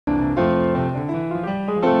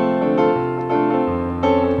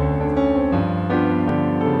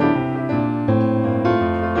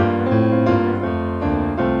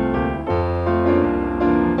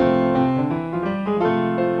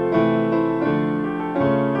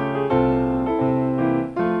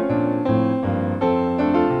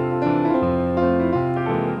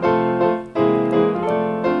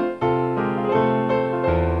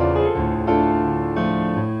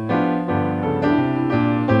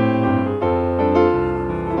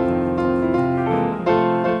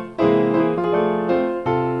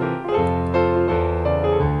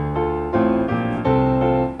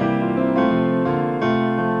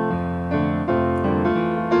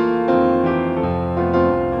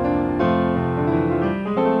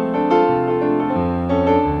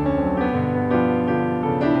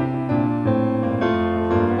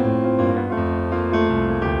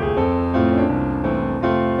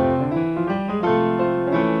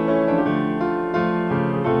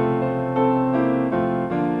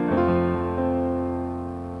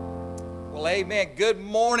Amen. Good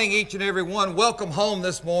morning, each and every one. Welcome home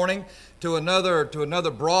this morning to another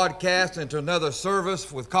broadcast and to another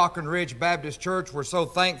service with Cochran Ridge Baptist Church. We're so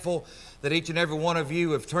thankful that each and every one of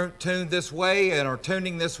you have tuned this way and are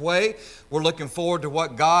tuning this way. We're looking forward to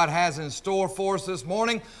what God has in store for us this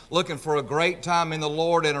morning, looking for a great time in the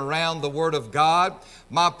Lord and around the Word of God.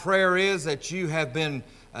 My prayer is that you have been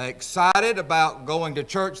excited about going to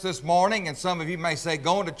church this morning, and some of you may say,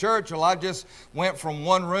 going to church, well, I just went from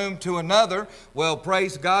one room to another. Well,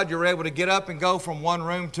 praise God, you're able to get up and go from one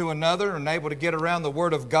room to another and able to get around the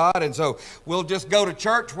Word of God. And so we'll just go to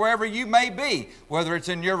church wherever you may be, whether it's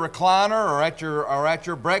in your recliner or at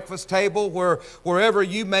your breakfast table, wherever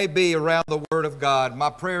you may be around the Word of God. My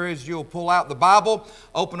prayer is you'll pull out the Bible,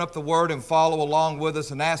 open up the Word, and follow along with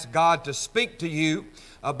us and ask God to speak to you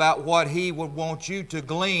about what He would want you to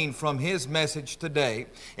glean from His message today.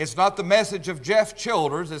 It's not the message of Jeff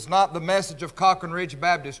Childers, it's not the message of Cochran Ridge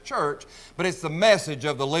Baptist Church, but it's the message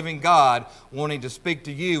of the living God wanting to speak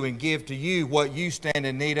to you and give to you what you stand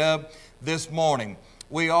in need of this morning.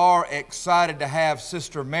 We are excited to have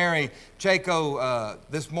Sister Mary Chaco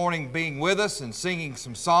this morning being with us and singing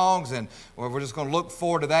some songs, and we're just going to look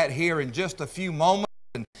forward to that here in just a few moments,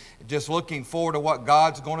 and just looking forward to what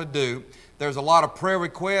God's going to do. There's a lot of prayer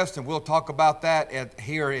requests, and we'll talk about that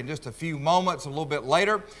here in just a few moments, a little bit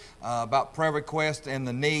later, about prayer requests and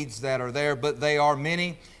the needs that are there, but they are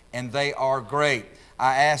many and they are great.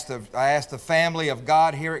 I asked the family of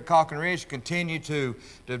God here at Cochran Ridge to continue to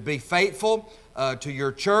be faithful to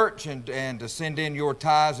your church and to send in your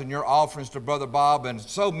tithes and your offerings to Brother Bob, and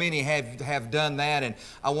so many have done that, and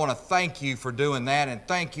I want to thank you for doing that, and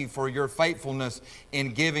thank you for your faithfulness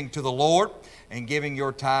in giving to the Lord and giving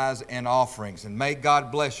your tithes and offerings, and may God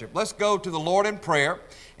bless you. Let's go to the Lord in prayer,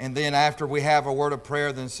 and then after we have a word of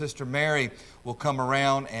prayer, then Sister Mary will come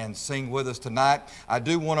around and sing with us tonight. I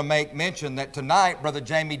do want to make mention that tonight Brother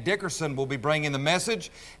Jamie Dickerson will be bringing the message,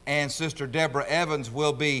 and Sister Deborah Evans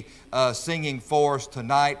will be singing for us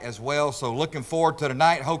tonight as well. So looking forward to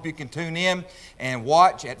tonight. Hope you can tune in and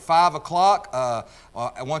watch at 5 o'clock.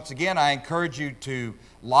 Once again, I encourage you to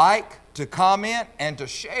like, to comment, and to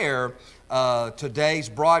share today's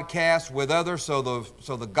broadcast with others so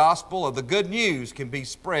the gospel of the good news can be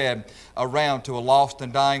spread around to a lost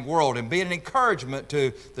and dying world and be an encouragement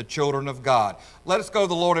to the children of God. Let us go to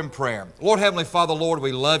the Lord in prayer. Lord, Heavenly Father, Lord,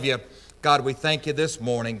 we love you. God, we thank you this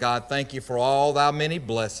morning. God, thank you for all thy many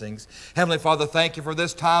blessings. Heavenly Father, thank you for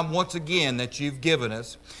this time once again that you've given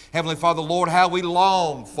us. Heavenly Father, Lord, how we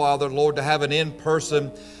long, Father, Lord, to have an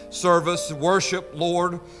in-person service, worship,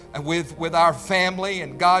 Lord, with our family.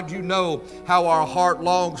 And God, you know how our heart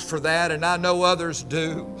longs for that, and I know others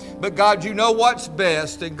do. But God, you know what's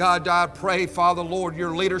best. And God, I pray, Father, Lord,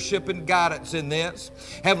 your leadership and guidance in this.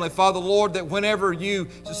 Heavenly Father, Lord, that whenever you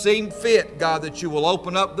seem fit, God, that you will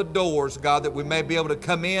open up the doors, God, that we may be able to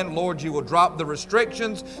come in. Lord, you will drop the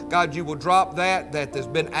restrictions. God, you will drop that has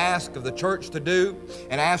been asked of the church to do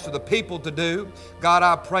and asked of the people to do. God,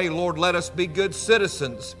 I pray, Lord, let us be good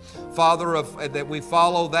citizens, Father, that we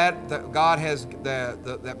follow that God has,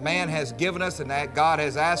 that man has given us and that God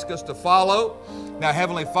has asked us to follow. Now,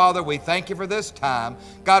 Heavenly Father, we thank you for this time.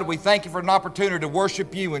 God, we thank you for an opportunity to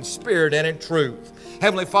worship you in spirit and in truth.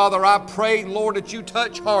 Heavenly Father, I pray, Lord, that you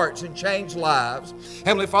touch hearts and change lives.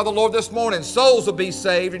 Heavenly Father, Lord, this morning souls will be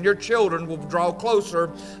saved and your children will draw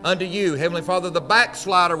closer unto you. Heavenly Father, the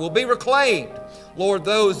backslider will be reclaimed. Lord,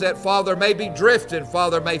 those that, Father, may be drifted,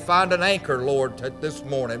 Father, may find an anchor, Lord, this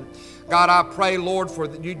morning. God, I pray, Lord, for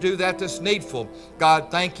that you do that that's needful.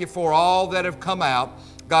 God, thank you for all that have come out.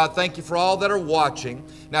 God, thank you for all that are watching.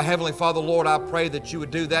 Now, Heavenly Father, Lord, I pray that you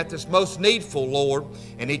would do that that's most needful, Lord,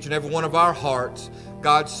 in each and every one of our hearts.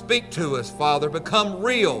 God, speak to us, Father. Become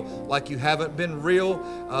real like you haven't been real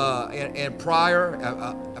prior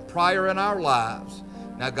in our lives.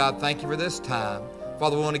 Now, God, thank you for this time.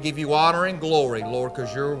 Father, we want to give you honor and glory, Lord,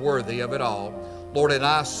 because you're worthy of it all. Lord, in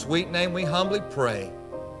thy sweet name we humbly pray.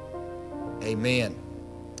 Amen.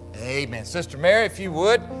 Amen. Sister Mary, if you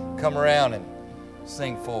would, come around and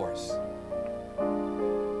sing for us.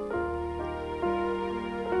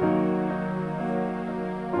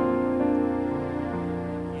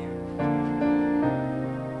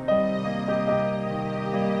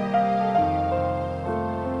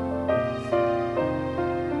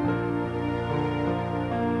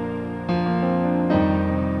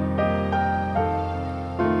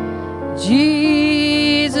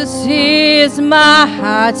 Jesus is my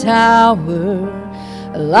high tower,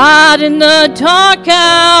 a light in the dark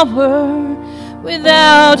hour.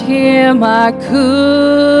 Without him I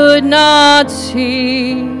could not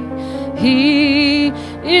see. He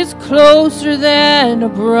is closer than a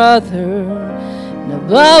brother, and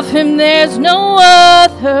above him there's no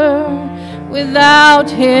other. Without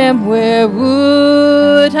him, where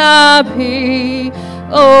would I be?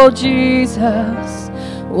 Oh, Jesus,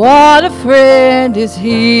 what a friend is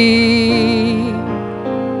he.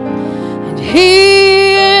 And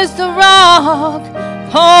he is the rock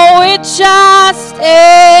on which I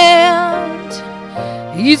stand.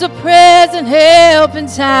 He's a present help in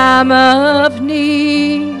time of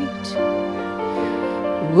need.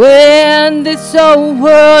 When this old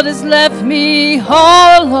world has left me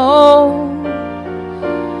all alone,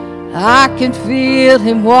 I can feel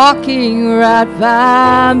him walking right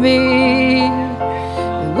by me.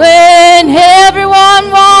 When everyone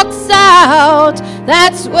walks out,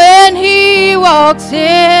 that's when he walks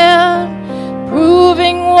in,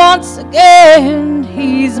 proving once again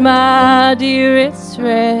he's my dearest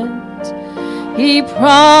friend. He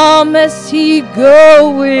promised he'd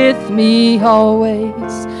go with me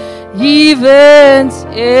always, even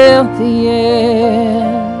till the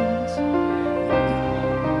end.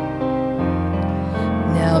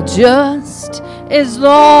 Now just as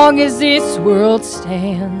long as this world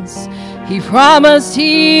stands, he promised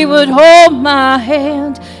he would hold my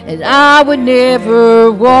hand, and I would never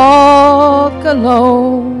walk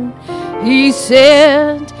alone. He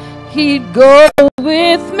said he'd go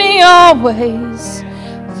with me always,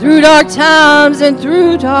 through dark times and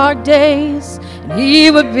through dark days, and he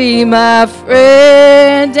would be my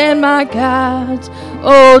friend and my God.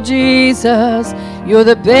 Oh, Jesus, you're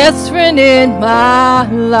the best friend in my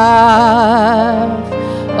life.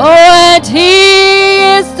 Oh, and he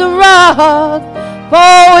is the rock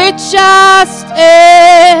for which I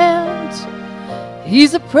stand.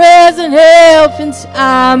 He's a present help in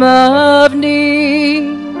time of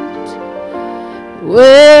need.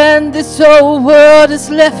 When this old world has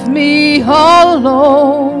left me all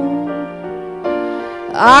alone,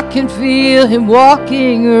 I can feel him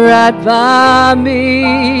walking right by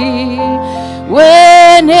me.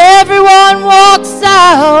 When everyone walks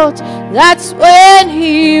out, that's when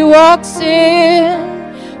he walks in,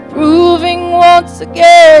 proving once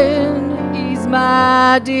again he's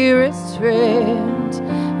my dearest friend.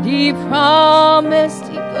 He promised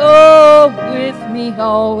he'd go with me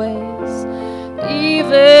always,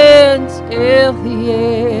 even till the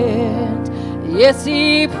end. Yes,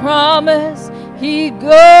 he promised he'd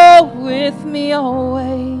go with me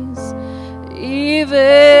always,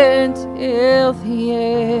 even till the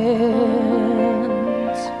end.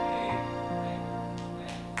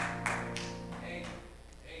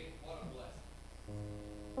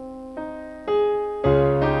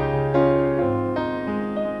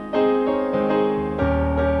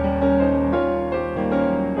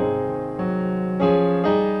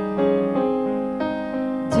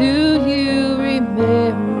 Do you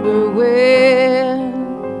remember when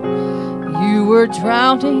you were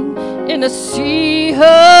drowning in a sea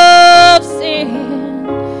of sin,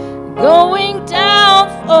 going down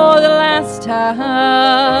for the last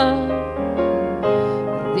time?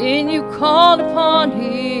 Then you called upon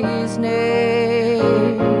his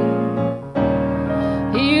name.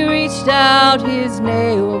 He reached out his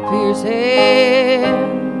nail-pierced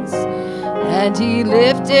hands, and he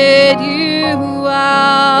lifted you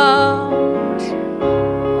out.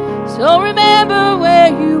 So remember where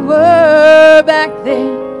you were back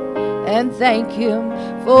then, and thank him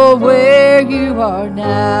for where you are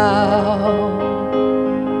now.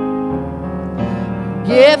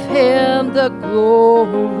 Give him the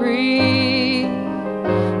glory,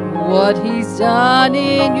 what he's done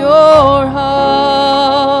in your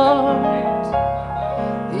heart.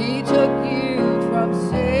 He took you from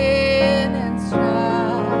sin and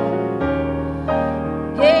strife,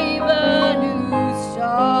 gave a new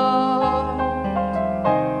start.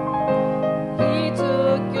 He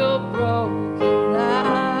took your broken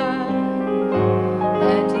life,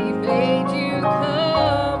 and he made you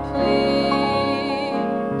complete.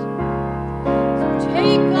 So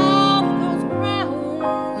take off those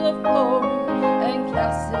crowns of glory and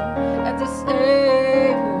cast them at the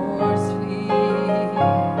Savior's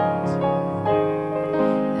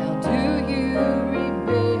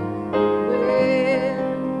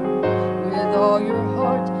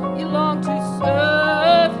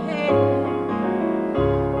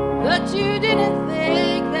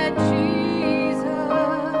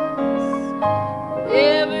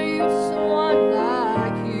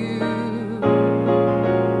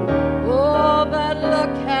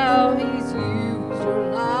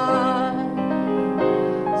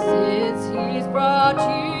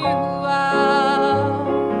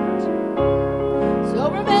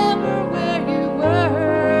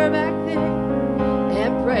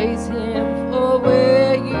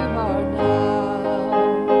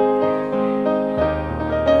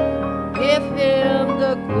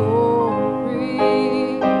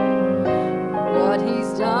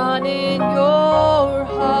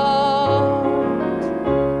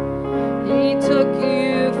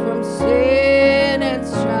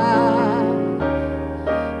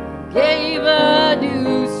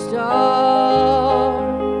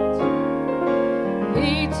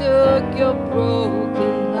a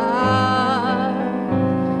broken life,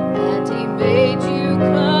 and He made you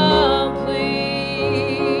complete.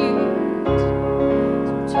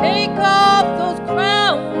 So take off those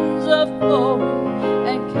crowns of glory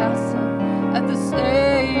and cast them at the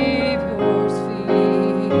Savior's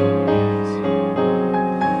feet.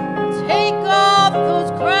 Take off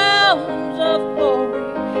those crowns of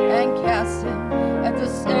glory and cast them at the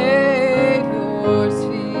Savior's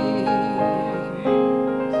feet.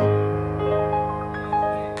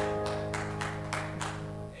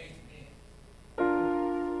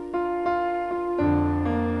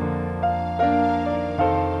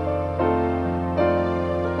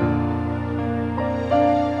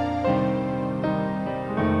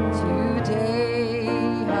 Today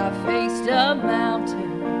I faced a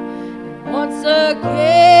mountain, and once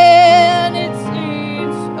again it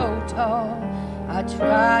seemed so tall. I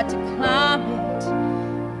tried to climb it,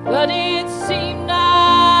 but it seemed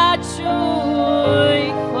not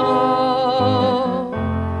surely fall.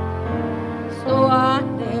 So I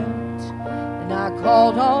knelt and I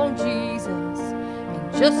called on Jesus,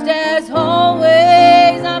 and just as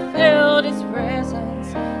always I felt His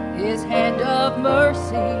presence. His hand of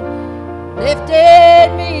mercy lifted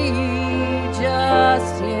me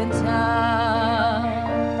just in time.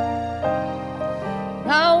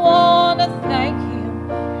 I want to thank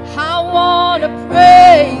Him, I want to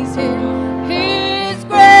praise Him. His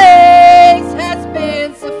grace has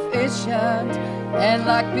been sufficient, and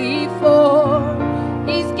like before,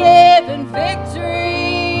 He's given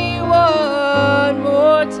victory one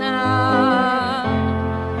more time.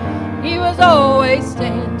 He was always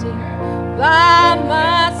standing by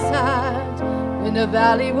my side when the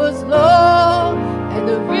valley was low and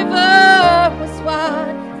the river was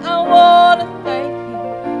wide. I want to thank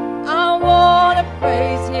Him, I want to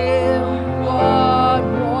praise Him one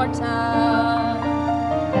more time.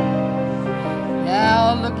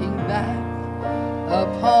 Now looking back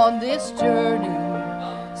upon this journey,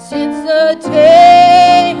 since the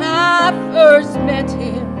day I first met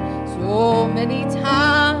Him, so many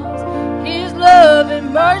times His love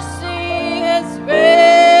and mercy has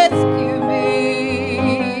rescued me.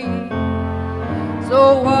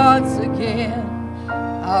 So once again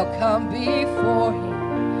I'll come before Him,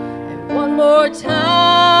 and one more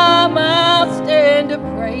time I'll stand to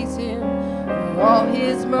praise Him for all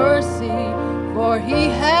His mercy, for He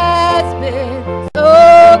has been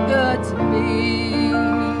so good to me.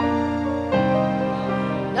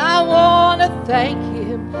 I want to thank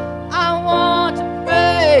Him, I want to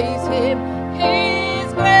praise Him.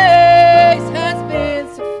 His grace has been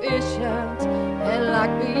sufficient, and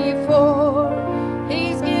like before,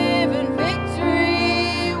 He's given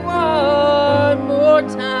victory one more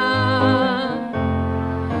time.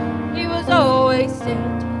 He was always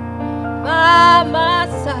standing by my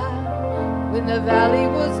side when the valley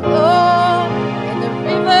was low and the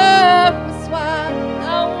river was wide. I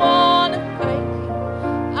want to thank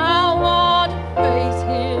Him, I want to praise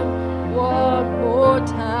Him one more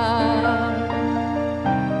time.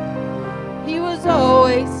 He was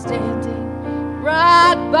always standing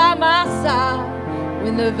right by my side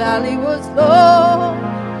when the valley was low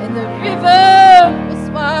and the river was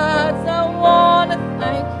wide. So I want to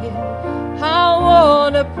thank Him, I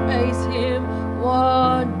want to praise Him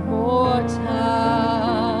one more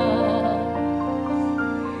time.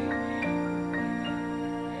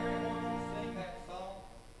 Sing that song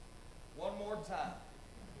one more time,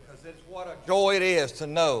 because it's what a joy it is to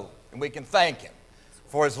know, and we can thank Him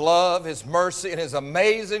for His love, His mercy, and His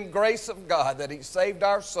amazing grace of God that He saved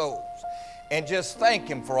our souls, and just thank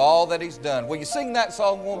Him for all that He's done. Will you sing that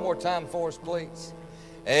song one more time for us, please?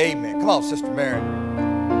 Amen. Come on, Sister Mary.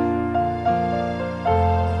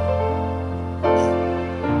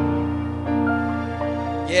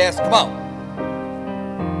 Yes, come on.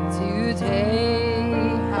 Today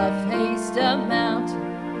I faced a mountain,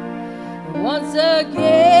 and once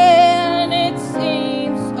again it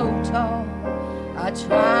seemed so tall. I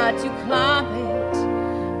tried to climb it,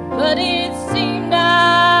 but it seemed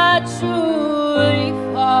not truly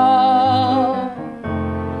fall.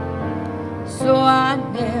 So I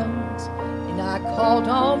knelt and I called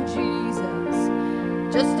on Jesus,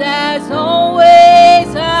 just as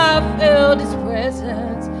always I felt His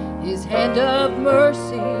presence. His hand of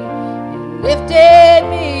mercy, it lifted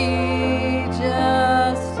me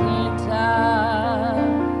just in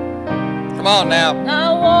time. Come on now.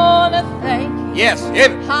 I want to thank Him. Yes,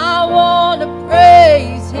 give it. I want to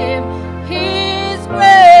praise Him. His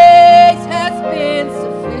grace has been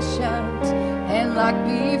sufficient, and like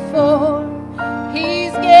before,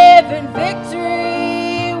 He's given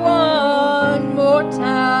victory one more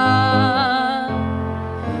time.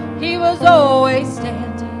 He was was always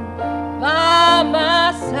standing by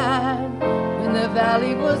my side when the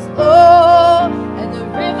valley was low and the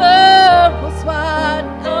river was wide.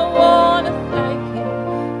 I want to thank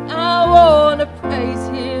him. I want to praise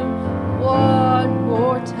him one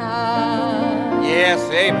more time. Yes,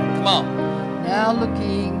 amen. Come on. Now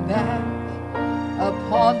looking back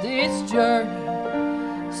upon this journey,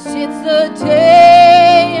 since the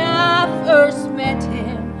day I first met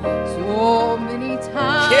him, so many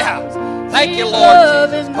times. Yeah. Thank you, His Lord love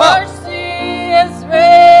Jesus. and Come on. mercy has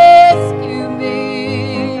rescued me.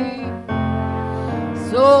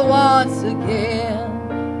 So once again,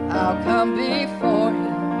 I'll come before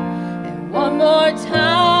him, and one more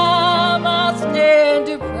time I'll stand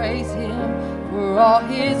to praise him for all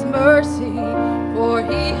his mercy, for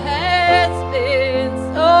he has been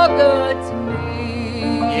so good to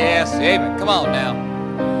me. Yes, amen. Come on now.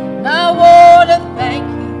 And I want to thank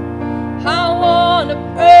him. I want to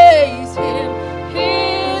praise him.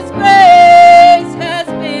 His grace has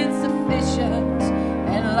been sufficient,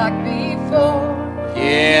 and like before,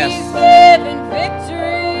 Yes. he's given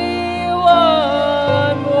victory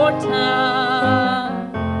one more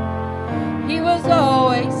time. He was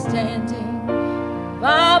always standing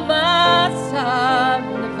by my side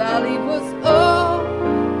when the valley was low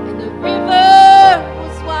and the river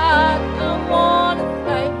was wide. I want to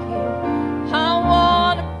thank him. I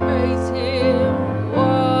want to praise him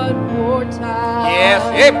one more time. Yes,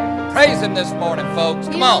 amen. Praise him this morning, folks.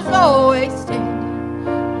 Come He on. was always standing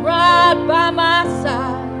right by my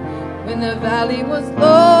side when the valley was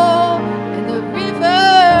low and the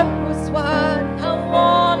river was wide. I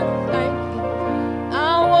want to thank him. I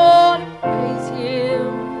want to praise him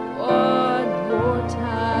one more time.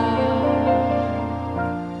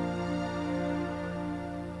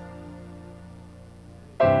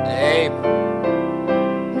 Amen.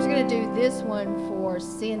 I'm just going to do this one for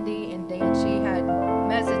Cindy and Dan. She had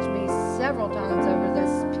messaged me several times over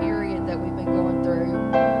this period that we've been going through.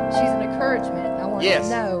 She's an encouragement. I want Yes. you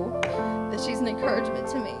to know that she's an encouragement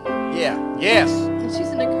to me. Yeah. Yes. And she's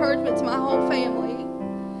an encouragement to my whole family.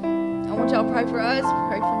 I want y'all to pray for us,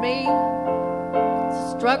 pray for me. It's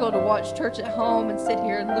a struggle to watch church at home and sit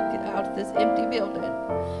here and look out at this empty building.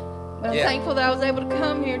 But I'm Yeah. thankful that I was able to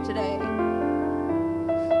come here today.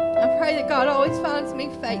 I pray that God always finds me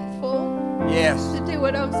faithful Yes. to do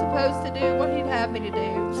what I'm supposed to do, what he'd have me to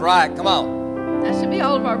do. That's right. Come on. That should be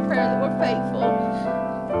all of our prayer, that we're faithful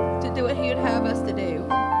to do what he would have us to do.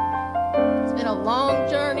 It's been a long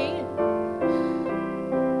journey,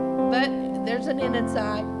 but there's an end in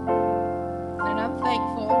sight, and I'm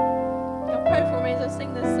thankful. Y'all pray for me as I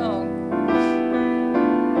sing this song.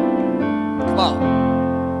 Come on.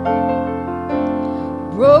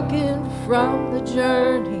 Broken from the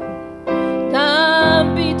journey,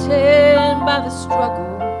 I'm beaten by the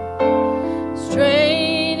struggle,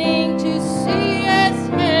 straining to see his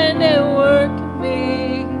hand at work in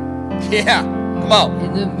me. Yeah. Come on.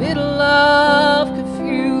 In the middle of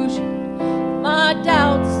confusion, my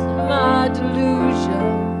doubts and my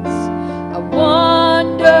delusions, I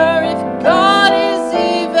wonder if God is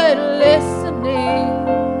even listening.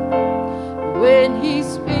 When he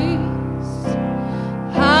speaks,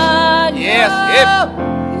 I Yes, know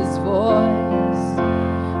his voice.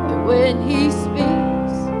 And when he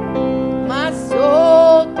speaks, my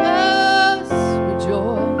soul does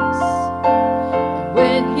rejoice. And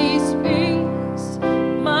when he speaks,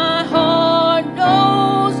 my heart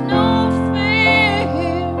knows no fear.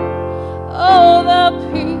 Oh, the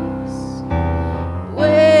peace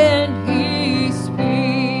when he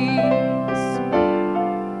speaks.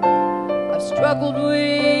 I've struggled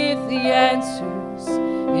with the answers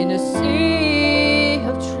in a sea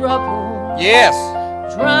of trouble. Yes.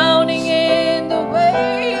 Drowning in the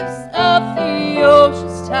waves of the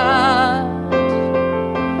ocean's tide.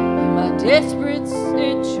 In my desperate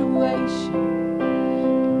situation,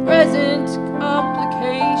 present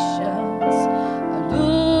complications, I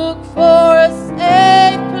look for a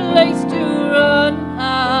safe place to run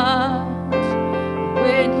out.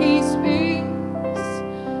 When he speaks,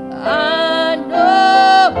 I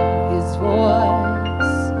know his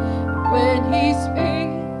voice. When he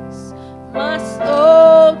speaks, my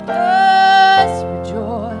soul does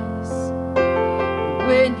rejoice.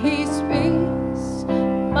 When he speaks,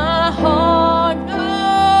 my heart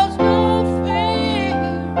knows no fear.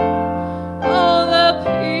 Oh, the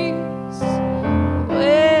peace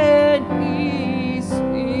when he speaks.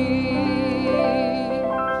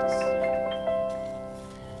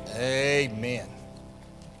 Amen.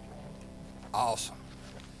 Awesome.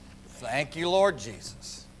 Thank you, Lord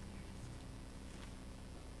Jesus.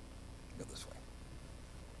 Go this way.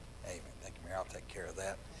 Amen. Thank you, Mary. I'll take care of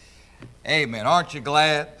that. Amen. Aren't you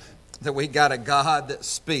glad that we got a God that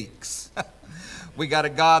speaks? We got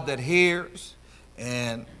a God that hears,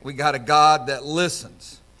 and we got a God that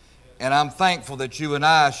listens. And I'm thankful that you and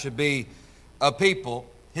I should be a people,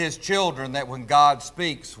 His children, that when God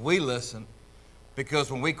speaks, we listen.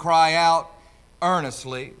 Because when we cry out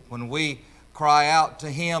earnestly, when we cry out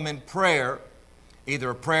to Him in prayer,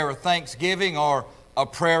 either a prayer of thanksgiving or a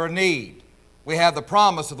prayer of need, we have the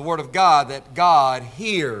promise of the Word of God that God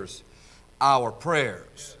hears our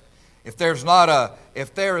prayers. If there is not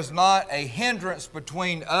a hindrance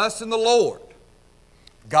between us and the Lord,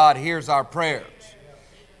 God hears our prayers.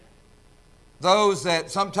 Those that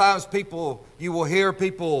sometimes you will hear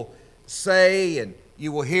people say, and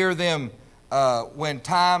you will hear them when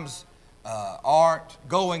times aren't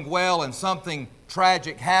going well and something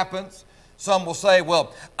tragic happens. Some will say,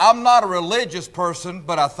 well, I'm not a religious person,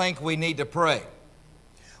 but I think we need to pray.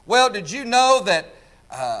 Well, did you know that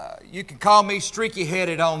you can call me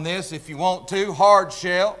streaky-headed on this if you want to, hard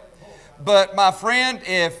shell. But my friend,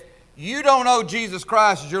 if you don't know Jesus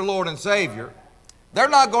Christ as your Lord and Savior,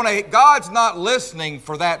 God's not listening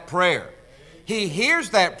for that prayer. He hears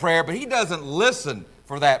that prayer, but He doesn't listen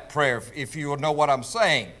for that prayer, if you know what I'm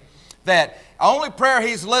saying. That only prayer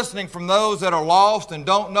He's listening from those that are lost and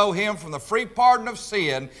don't know Him from the free pardon of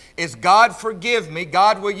sin is, God forgive me,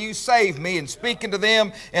 God will you save me, and speaking to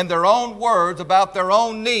them in their own words about their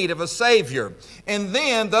own need of a Savior. And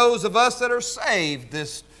then those of us that are saved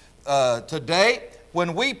today,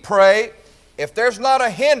 when we pray, if there's not a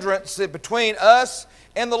hindrance between us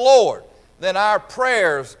and the Lord, then our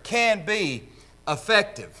prayers can be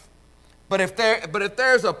effective. But if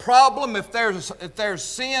there's a problem, if there's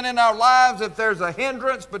sin in our lives, if there's a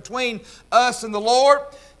hindrance between us and the Lord,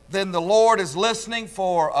 then the Lord is listening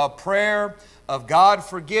for a prayer of, God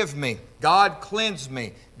forgive me, God cleanse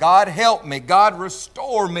me, God help me, God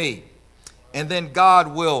restore me. And then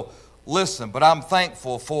God will listen. But I'm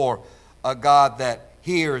thankful for a God that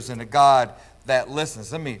hears and a God that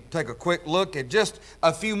listens. Let me take a quick look. In just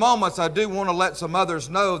a few moments, I do want to let some others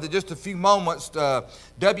know that just a few moments,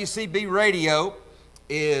 WCB Radio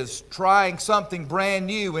is trying something brand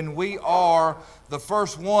new, and we are the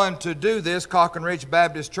first one to do this. Cochrane Ridge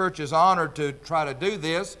Baptist Church is honored to try to do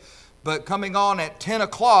this. But coming on at 10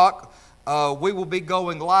 o'clock, we will be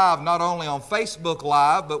going live not only on Facebook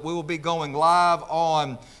Live, but we will be going live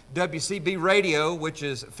on WCB Radio, which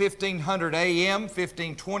is 1500 AM,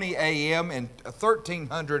 1520 AM, and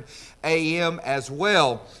 1300 AM as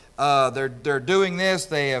well. They're doing this.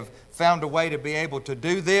 They have found a way to be able to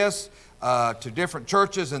do this to different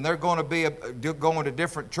churches, and they're going to be going to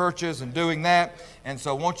different churches and doing that. And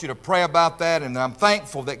so I want you to pray about that, and I'm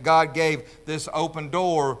thankful that God gave this open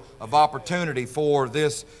door of opportunity for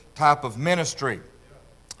this type of ministry.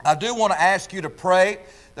 I do want to ask you to pray.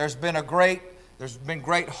 There's been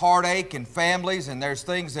great heartache in families, and there's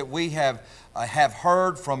things that we have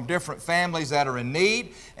heard from different families that are in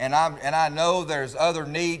need, and I know there's other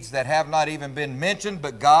needs that have not even been mentioned,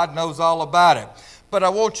 but God knows all about it. But I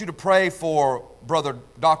want you to pray for Brother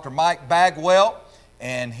Dr. Mike Bagwell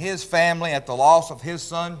and his family at the loss of his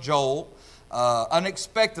son Joel.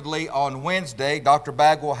 Unexpectedly on Wednesday, Dr.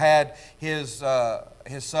 Bagwell had his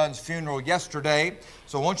son's funeral yesterday,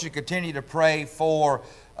 so I want you to continue to pray for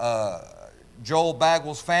Joel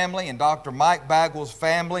Bagwell's family and Dr. Mike Bagwell's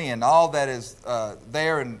family and all that is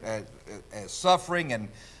there and suffering and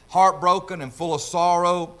heartbroken and full of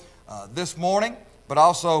sorrow this morning. But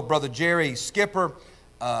also Brother Jerry Skipper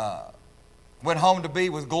went home to be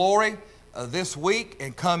with glory this week,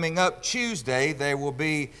 and coming up Tuesday there will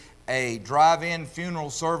be a drive-in funeral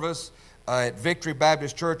service at Victory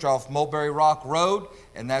Baptist Church off Mulberry Rock Road,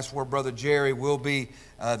 and that's where Brother Jerry will be,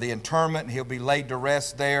 the interment. He'll be laid to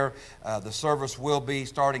rest there. The service will be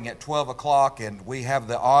starting at 12 o'clock, and we have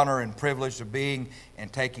the honor and privilege of being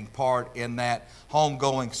and taking part in that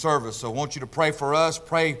homegoing service. So I want you to pray for us,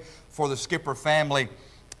 pray for the Skipper family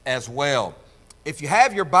as well. If you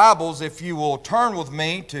have your Bibles, if you will turn with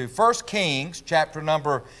me to 1 Kings chapter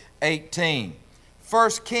number 18.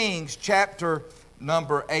 1 Kings chapter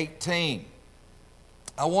number 18.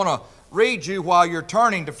 I want to read you, while you're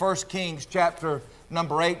turning to 1 Kings chapter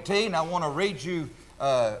number 18, I want to read you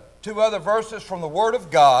two other verses from the Word of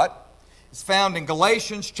God. It's found in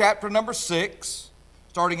Galatians chapter number 6,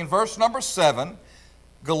 starting in verse number 7.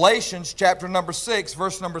 Galatians chapter number 6,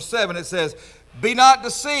 verse number 7, it says, "Be not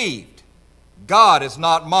deceived, God is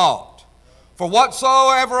not mocked. For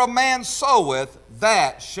whatsoever a man soweth,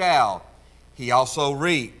 that shall he also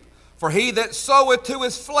reap. For he that soweth to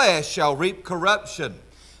his flesh shall reap corruption,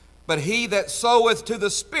 but he that soweth to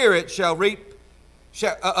the Spirit shall reap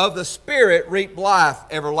of the Spirit reap life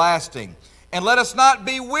everlasting. And let us not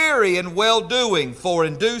be weary in well-doing, for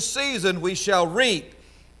in due season we shall reap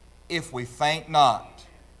if we faint not.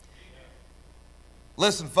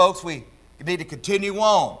 Listen, folks, we need to continue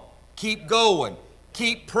on. Keep going.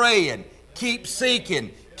 Keep praying. Keep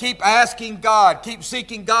seeking. Keep asking God. Keep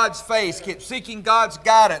seeking God's face. Keep seeking God's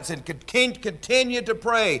guidance, and continue to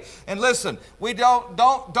pray. And listen, we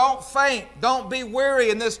don't faint. Don't be weary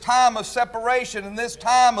in this time of separation, in this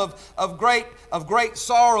time of great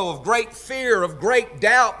sorrow, of great fear, of great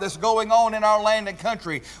doubt that's going on in our land and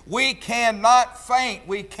country. We cannot faint.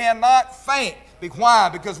 We cannot faint. Why?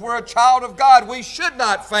 Because we're a child of God. We should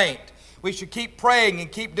not faint. We should keep praying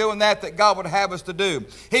and keep doing that God would have us to do.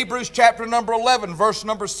 Hebrews chapter number 11, verse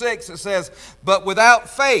number 6, it says, But without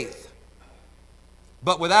faith,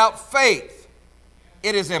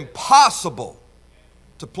 it is impossible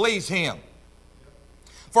to please Him.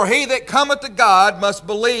 For he that cometh to God must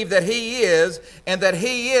believe that He is, and that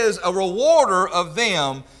He is a rewarder of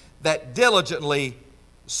them that diligently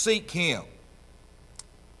seek Him.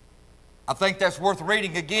 I think that's worth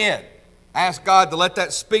reading again. Ask God to let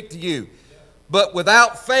that speak to you. But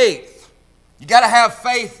without faith, you got to have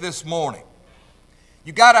faith this morning.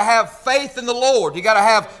 You got to have faith in the Lord. You got to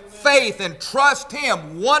have faith and trust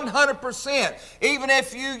Him 100%. Even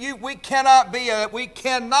if we cannot be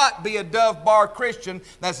a Dove Bar Christian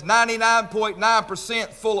that's 99.9%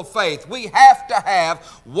 full of faith. We have to have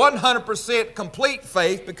 100% complete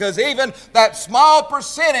faith, because even that small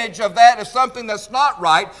percentage of that is something that's not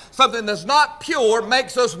right, something that's not pure,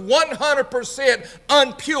 makes us 100%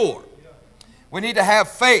 unpure. We need to have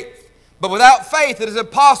faith. But without faith it is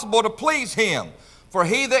impossible to please Him. For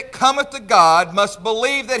he that cometh to God must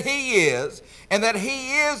believe that He is, and that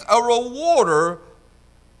He is a rewarder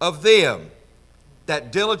of them that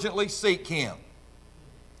diligently seek Him.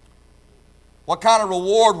 What kind of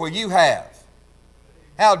reward will you have?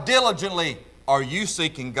 How diligently are you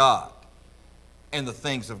seeking God and the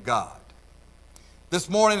things of God? This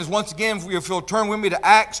morning is once again, if you'll turn with me to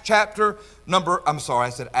Acts chapter number,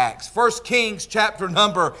 1 Kings chapter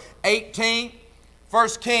number 18. 1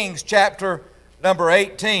 Kings chapter number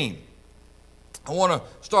 18. I want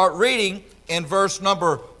to start reading in verse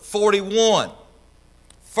number 41.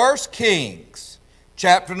 1 Kings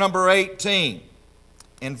chapter number 18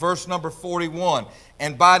 in verse number 41.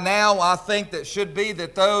 And by now, I think that should be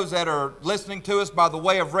that those that are listening to us by the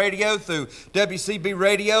way of radio through WCB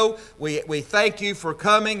Radio, we thank you for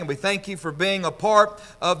coming, and we thank you for being a part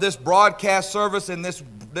of this broadcast service in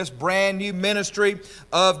this brand new ministry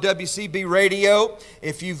of WCB Radio.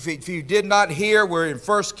 If you did not hear, we're in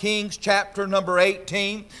 1 Kings chapter number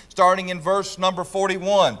 18, starting in verse number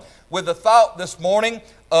 41, with the thought this morning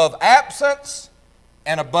of absence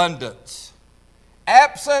and abundance.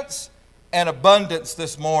 Absence and abundance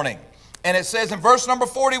this morning. And it says in verse number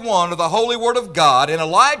 41 of the Holy Word of God, And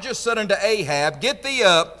Elijah said unto Ahab, Get thee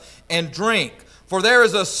up and drink, for there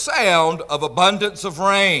is a sound of abundance of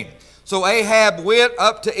rain. So Ahab went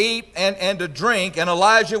up to eat and to drink, and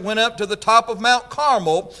Elijah went up to the top of Mount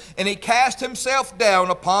Carmel, and he cast himself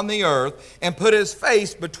down upon the earth, and put his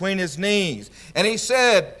face between his knees. And he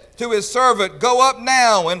said to his servant, Go up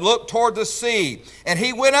now and look toward the sea. And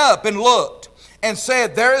he went up and looked, and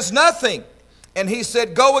said, There is nothing. And he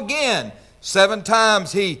said, Go again. 7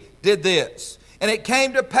 times he did this. And it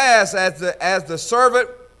came to pass at the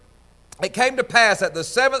 7th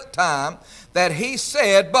time that he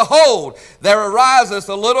said, Behold, there ariseth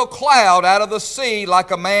a little cloud out of the sea like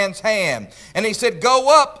a man's hand. And he said,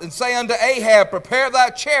 Go up and say unto Ahab, Prepare thy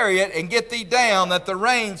chariot and get thee down, that the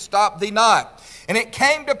rain stop thee not. And it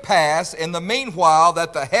came to pass in the meanwhile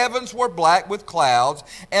that the heavens were black with clouds,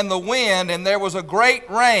 and the wind, and there was a great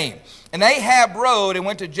rain. And Ahab rode and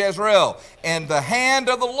went to Jezreel, and the hand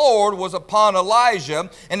of the Lord was upon Elijah,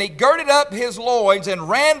 and he girded up his loins and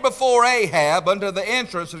ran before Ahab unto the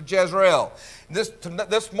entrance of Jezreel.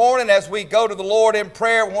 This morning, as we go to the Lord in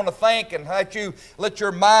prayer, we want to thank and let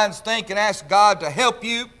your minds think and ask God to help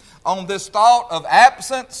you on this thought of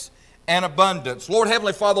absence and abundance. Lord,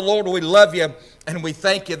 Heavenly Father, Lord, we love you and we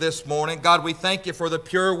thank you this morning. God, we thank you for the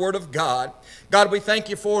pure Word of God. God, we thank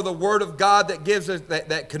you for the Word of God that gives us,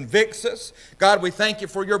 that convicts us. God, we thank you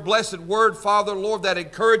for your blessed Word, Father, Lord, that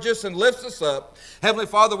encourages us and lifts us up. Heavenly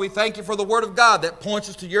Father, we thank you for the Word of God that points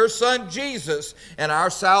us to your Son, Jesus, and our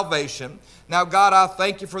salvation. Now, God, I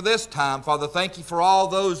thank you for this time, Father. Thank you for all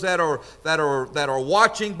those that are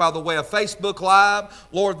watching by the way of Facebook Live.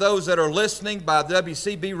 Lord, those that are listening by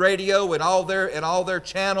WCB Radio and all their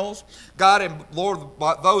channels. God, and Lord,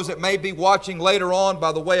 by those that may be watching later on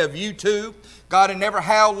by the way of YouTube, God, and never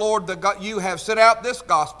how, Lord, that God, you have sent out this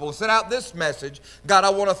gospel and sent out this message. God, I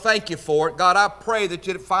want to thank you for it. God, I pray that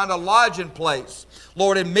you'd find a lodging place,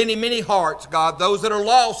 Lord, in many, many hearts, God. Those that are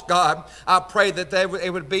lost, God, I pray that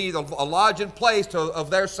it would be a lodging place of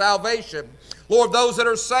their salvation. Lord, those that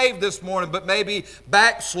are saved this morning but maybe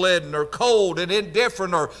backslidden or cold and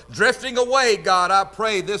indifferent or drifting away, God, I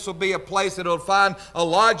pray this will be a place that will find a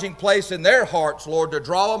lodging place in their hearts, Lord, to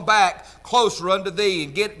draw them back closer unto Thee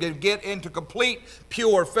and get into complete,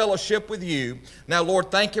 pure fellowship with You. Now,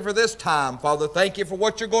 Lord, thank You for this time. Father, thank You for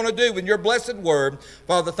what You're going to do in Your blessed word.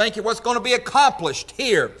 Father, thank You for what's going to be accomplished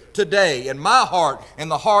here today in my heart and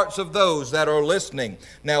the hearts of those that are listening.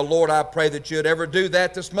 Now, Lord, I pray that You'd ever do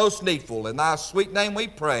that's most needful. In Thy sweet name we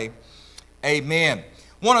pray. Amen.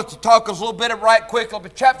 Wanted to talk a little bit right quickly,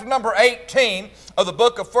 but chapter number 18 of the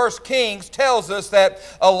book of 1 Kings tells us that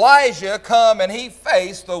Elijah come and he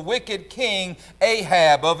faced the wicked king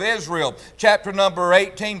Ahab of Israel. Chapter number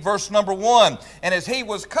 18, verse number 1. And as he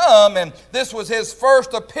was come, and this was his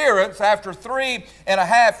first appearance after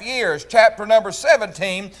 3.5 years. Chapter number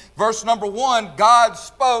 17, verse number 1, God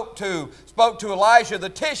spoke to Elijah the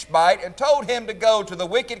Tishbite and told him to go to the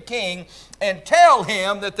wicked king and tell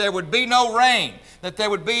him that there would be no rain, that there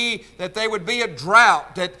would be a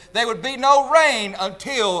drought, that there would be no rain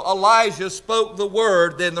until Elijah spoke the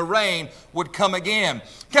word, then the rain would come again.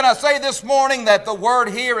 Can I say this morning that the word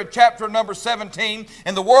here in chapter number 17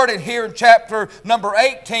 and the word in here in chapter number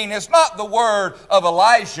 18 is not the word of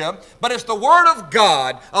Elijah, but it's the word of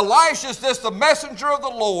God. Elijah is just the messenger of the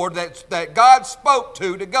Lord that God spoke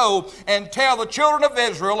to go and tell the children of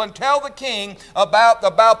Israel and tell the king about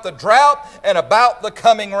the drought and about the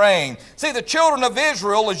coming rain. See, the children of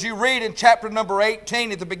Israel, as you read in chapter number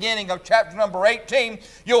 18, at the beginning of chapter number 18,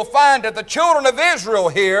 you'll find that the children of Israel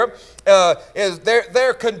here is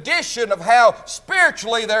their condition of how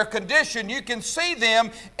spiritually their condition. You can see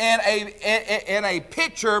them in a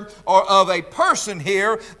picture or of a person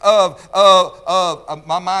here of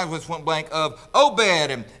my mind just went blank, of Obed.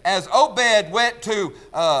 And as Obed went to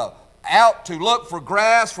out to look for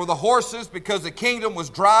grass for the horses because the kingdom was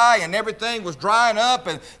dry and everything was drying up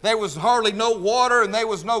and there was hardly no water and there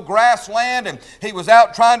was no grassland, and he was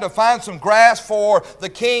out trying to find some grass for the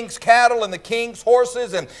king's cattle and the king's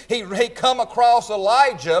horses, and he come across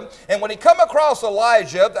Elijah. And when he come across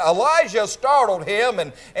Elijah startled him,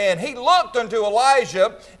 and he looked unto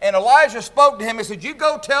Elijah, and Elijah spoke to him and said, "You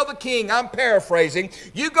go tell the king," I'm paraphrasing,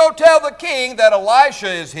 "you go tell the king that Elisha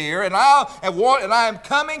is here, and I am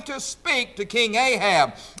coming to speak to King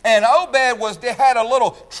Ahab." And Obed had a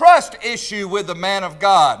little trust issue with the man of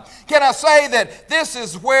God. Can I say that this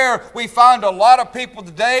is where we find a lot of people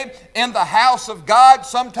today in the house of God?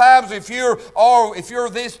 Sometimes if you're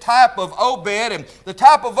this type of Obed, and the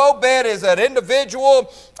type of Obed is an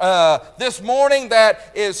individual this morning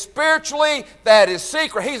that is spiritually, that is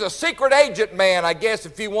secret. He's a secret agent man, I guess,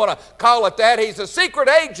 if you want to call it that. He's a secret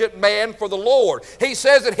agent man for the Lord. He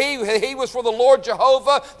says that he was for the Lord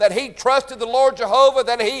Jehovah, that he trusted the Lord Jehovah,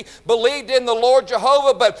 that he believed in the Lord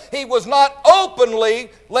Jehovah, but he was not openly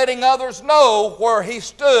letting others know where he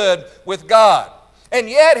stood with God. And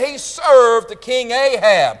yet he served the king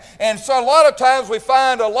Ahab. And so a lot of times we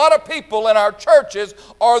find a lot of people in our churches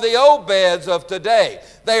are the Obeds of today.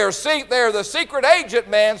 They are the secret agent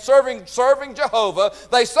man serving Jehovah.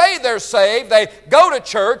 They say they're saved. They go to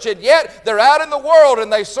church, and yet they're out in the world,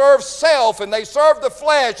 and they serve self, and they serve the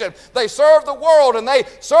flesh, and they serve the world, and they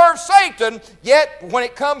serve Satan. Yet when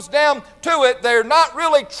it comes down to it, they're not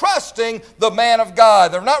really trusting the man of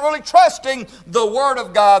God. They're not really trusting the word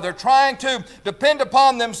of God. They're trying to depend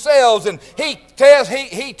upon themselves. And he tells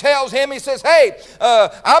him, he says, "Hey,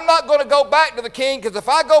 I'm not going to go back to the king, because if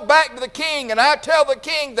I go back to the king and I tell the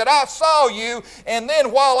king that I saw you, and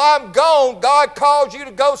then while I'm gone, God calls you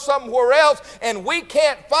to go somewhere else, and we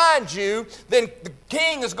can't find you, then the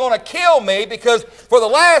king is going to kill me, because for the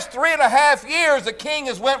last 3.5 years, the king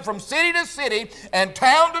has went from city to city and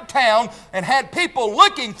town to town and had people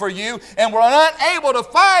looking for you, and were unable to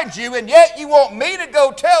find you, and yet you want me to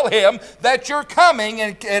go tell him that you're coming."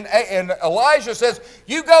 And Elijah says,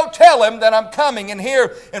 "You go tell him that I'm coming." And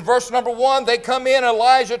here in verse number 1, they come in, and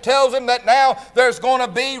Elijah tells him that now there's going to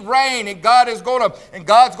be rain, and God's going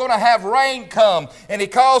to have rain come. And he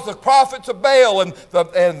calls the prophets of Baal and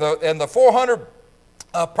the 400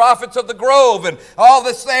 prophets of the grove and all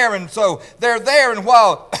this there. And so they're there, and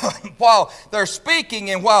while they're speaking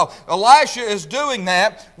and while Elisha is doing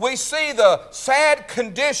that, we see the sad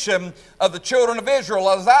condition of the children of Israel.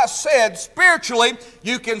 As I said, spiritually,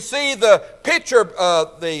 you can see the picture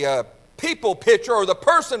people picture or the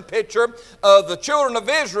person picture of the children of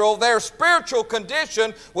Israel, their spiritual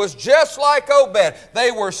condition was just like Obed.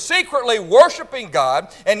 They were secretly worshiping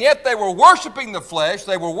God, and yet they were worshiping the flesh,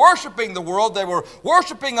 they were worshiping the world, they were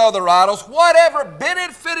worshiping other idols. Whatever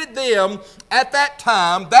benefited them at that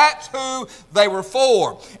time, that's who they were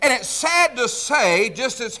for. And it's sad to say,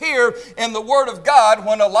 just as here in the Word of God,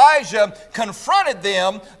 when Elijah confronted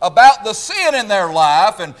them about the sin in their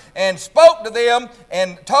life and spoke to them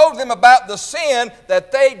and told them about the sin,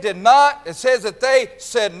 that they did not, it says that they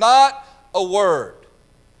said not a word.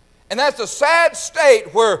 And that's a sad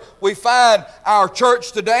state where we find our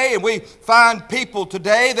church today, and we find people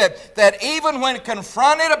today that even when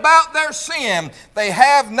confronted about their sin, they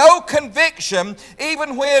have no conviction.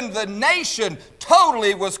 Even when the nation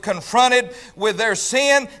totally was confronted with their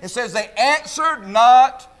sin, it says they answered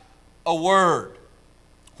not a word.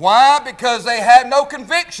 Why? Because they had no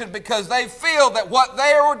conviction, because they feel that what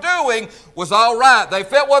they were doing was all right. They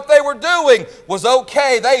felt what they were doing was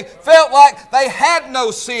okay. They felt like they had no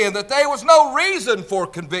sin, that there was no reason for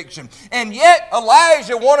conviction. And yet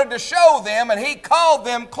Elijah wanted to show them, and he called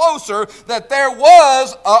them closer, that there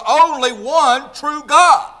was only one true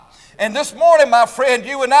God. And this morning, my friend,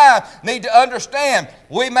 you and I need to understand,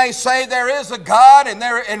 we may say there is a God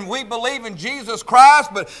and we believe in Jesus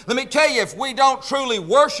Christ, but let me tell you, if we don't truly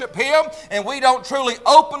worship Him and we don't truly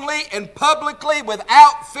openly and publicly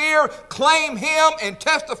without fear claim Him and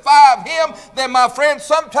testify of Him, then my friend,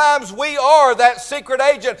 sometimes we are that secret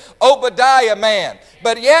agent Obadiah man.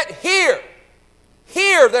 But yet here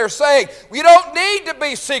they're saying, you don't need to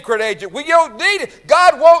be secret agent. We don't need it.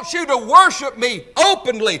 God wants you to worship me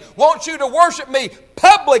openly, wants you to worship me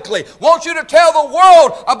publicly, wants you to tell the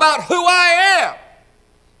world about who I am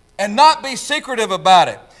and not be secretive about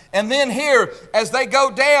it. And then here, as they go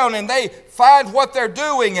down and they find what they're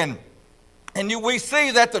doing, and we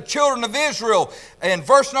see that the children of Israel, in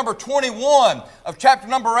verse number 21 of chapter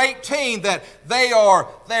number 18, that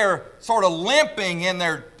they're sort of limping in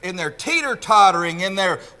their teeter-tottering, in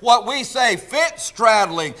their, what we say,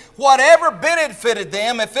 fence-straddling. Whatever benefited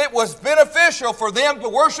them, if it was beneficial for them to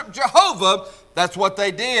worship Jehovah, that's what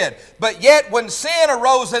they did. But yet when sin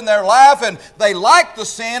arose in their life and they liked the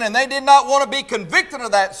sin and they did not want to be convicted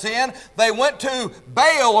of that sin, they went to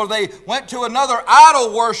Baal or they went to another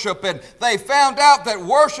idol worship, and they found out that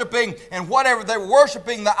worshiping and whatever they were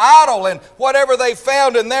worshiping the idol and whatever they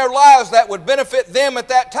found in their lives that would benefit them at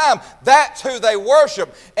that time, that's who they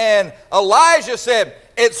worship. And Elijah said,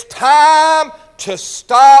 it's time to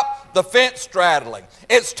stop the fence straddling.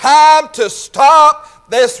 It's time to stop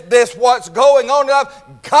this what's going on.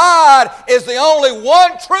 God is the only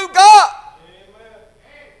one true God.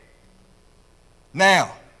 Amen.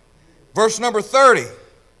 Now, verse number 30.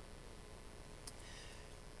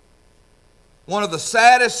 One of the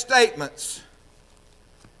saddest statements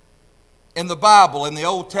in the Bible, in the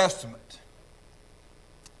Old Testament,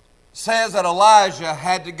 says that Elijah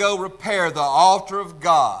had to go repair the altar of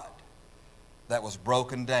God that was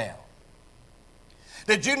broken down.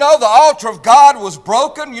 Did you know the altar of God was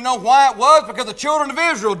broken? You know why it was? Because the children of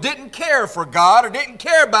Israel didn't care for God or didn't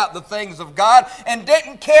care about the things of God and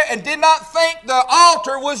didn't care and did not think the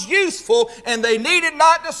altar was useful, and they needed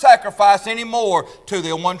not to sacrifice anymore to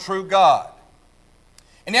the one true God.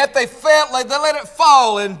 And yet they felt like they let it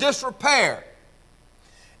fall in disrepair.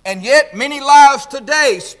 And yet many lives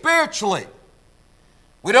today, spiritually,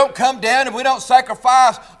 we don't come down and we don't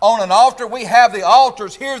sacrifice on an altar. We have the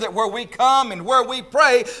altars here where we come and where we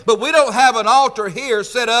pray, but we don't have an altar here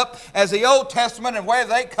set up as the Old Testament and where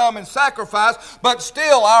they come and sacrifice. But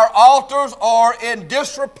still, our altars are in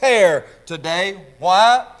disrepair today.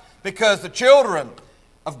 Why? Because the children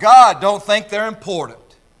of God don't think they're important.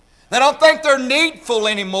 They don't think they're needful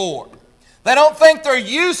anymore. They don't think they're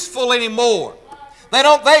useful anymore.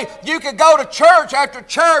 You could go to church after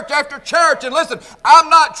church after church, and listen, I'm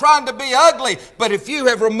not trying to be ugly, but if you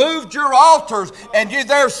have removed your altars and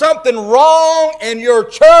there's something wrong in your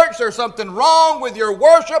church, there's something wrong with your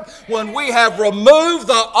worship when we have removed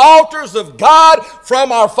the altars of God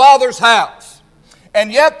from our Father's house. And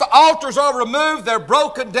yet the altars are removed, they're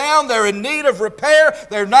broken down, they're in need of repair,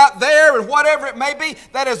 they're not there, and whatever it may be,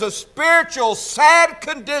 that is a spiritual, sad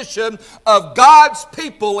condition of God's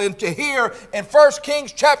people. Into here in 1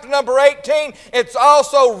 Kings chapter number 18, it's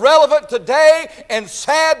also relevant today and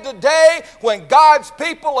sad today when God's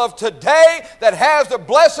people of today that has the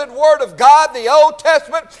blessed Word of God, the Old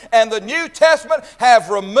Testament and the New Testament, have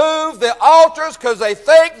removed the altars because they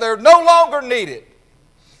think they're no longer needed.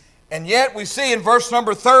 And yet we see in verse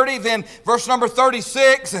number 30, then verse number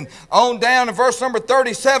 36, and on down to verse number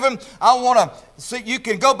 37, I want to see, you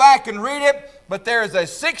can go back and read it, but there is a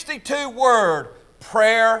 62-word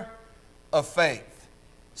prayer of faith.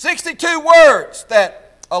 62 words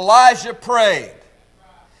that Elijah prayed.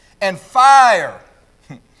 And fire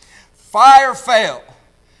fell.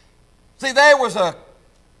 See, there was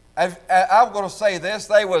I'm going to say this,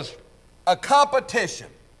 there was a competition.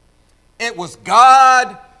 It was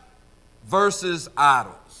God versus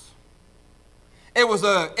idols. It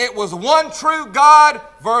was one true God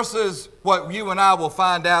versus what you and I will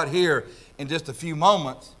find out here in just a few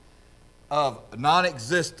moments of a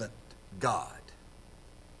non-existent God.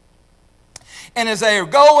 And as they are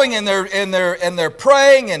going and they're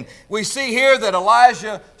praying, and we see here that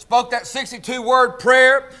Elijah spoke that 62-word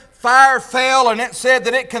prayer. Fire fell, and it said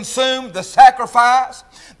that it consumed the sacrifice.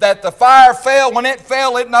 That the fire fell. When it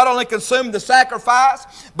fell, it not only consumed the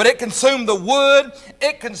sacrifice, but it consumed the wood.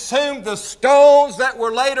 It consumed the stones that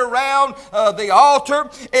were laid around the altar.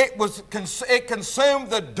 It consumed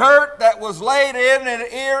the dirt that was laid in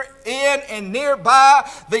and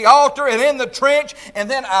nearby the altar and in the trench. And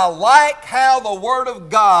then I like how the Word of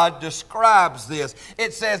God describes this.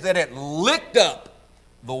 It says that it licked up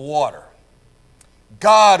the water.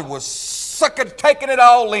 God was taking it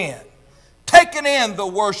all in. Taking in the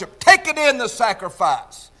worship, taking in the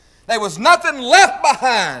sacrifice. There was nothing left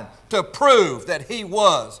behind to prove that He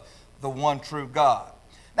was the one true God.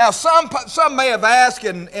 Now, some may have asked,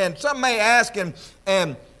 and some may ask,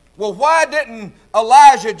 well, why didn't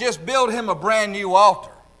Elijah just build him a brand new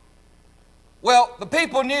altar? Well, the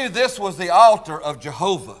people knew this was the altar of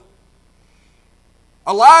Jehovah.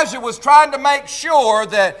 Elijah was trying to make sure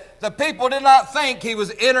that the people did not think he was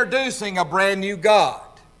introducing a brand new God.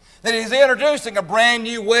 That he's introducing a brand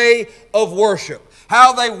new way of worship.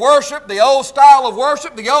 How they worship, the old style of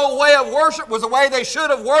worship, the old way of worship was the way they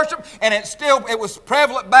should have worshiped, and it was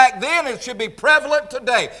prevalent back then, it should be prevalent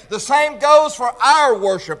today. The same goes for our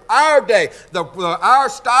worship, our day. Our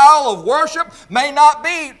style of worship may not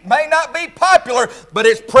be popular, but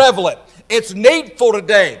it's prevalent. It's needful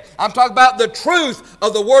today. I'm talking about the truth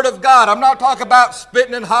of the Word of God. I'm not talking about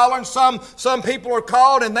spitting and hollering. Some people are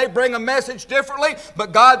called and they bring a message differently,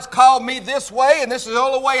 but God's called me this way, and this is the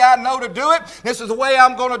only way I know to do it. This is the way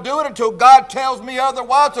I'm going to do it until God tells me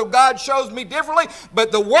otherwise, until God shows me differently.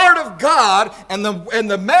 But the Word of God and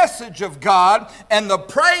the message of God and the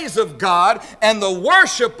praise of God and the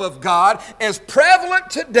worship of God is prevalent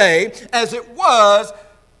today as it was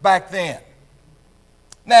back then.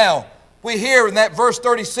 Now, we hear in that verse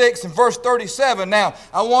 36 and verse 37. Now,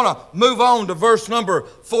 I want to move on to verse number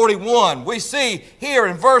 41. We see here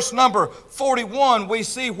in verse number 41, we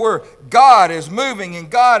see where God is moving and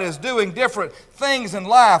God is doing different things in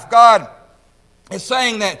life. God is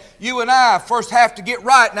saying that you and I first have to get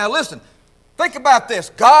right. Now, listen, think about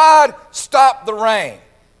this. God stopped the rain.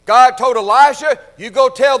 God told Elijah, you go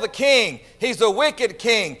tell the king. He's a wicked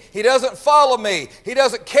king. He doesn't follow me. He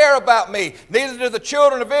doesn't care about me. Neither do the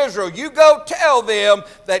children of Israel. You go tell them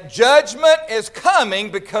that judgment is coming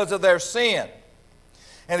because of their sin.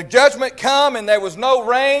 And the judgment come, and there was no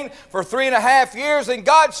rain for 3.5 years. And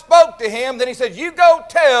God spoke to him. Then he said, you go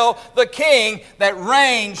tell the king that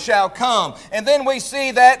rain shall come. And then we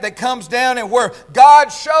see that comes down, and where God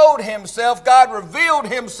showed himself, God revealed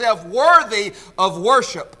himself worthy of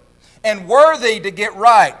worship and worthy to get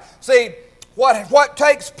right. See, what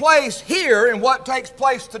takes place here and what takes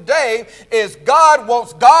place today is God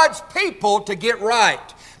wants God's people to get right.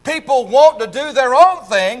 People want to do their own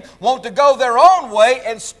thing, want to go their own way,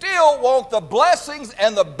 and still want the blessings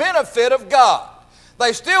and the benefit of God.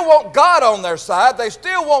 They still want God on their side. They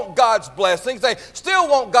still want God's blessings. They still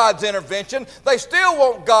want God's intervention. They still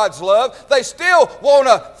want God's love. They still want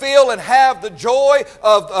to feel and have the joy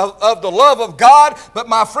of the love of God. But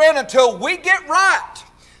my friend, until we get right,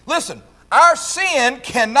 listen, our sin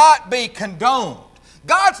cannot be condoned.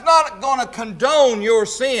 God's not going to condone your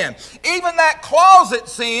sin. Even that closet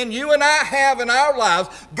sin you and I have in our lives,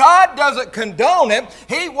 God doesn't condone it.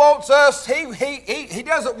 He wants us, He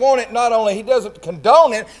doesn't want it, not only He doesn't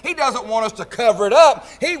condone it, He doesn't want us to cover it up.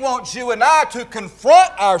 He wants you and I to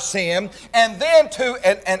confront our sin, and then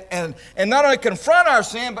and not only confront our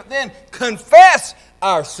sin, but then confess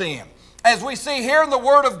our sin. as we see here in the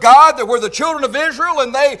Word of God, that were the children of Israel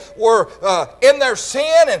and they were in their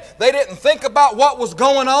sin and they didn't think about what was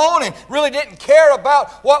going on and really didn't care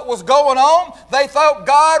about what was going on. They thought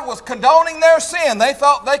God was condoning their sin. They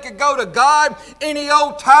thought they could go to God any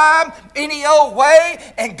old time, any old way,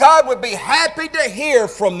 and God would be happy to hear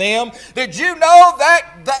from them. Did you know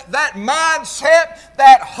that mindset,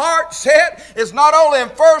 that heart set is not only in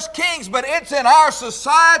 1 Kings, but it's in our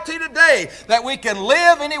society today, that we can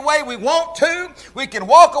live any way we want to. We can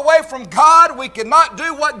walk away from God. We cannot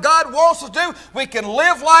do what God wants us to do. We can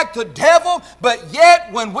live like the devil, but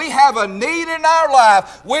yet when we have a need in our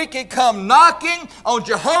life, we can come knocking on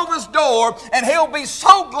Jehovah's door, and He'll be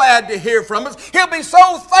so glad to hear from us. He'll be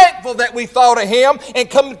so thankful that we thought of Him and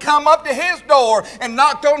come up to His door and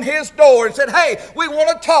knocked on His door and said, hey, we want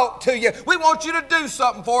to talk to you. We want you to do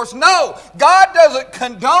something for us. No, God doesn't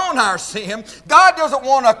condone our sin. God doesn't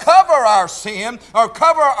want to cover our sin or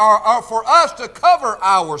for us to cover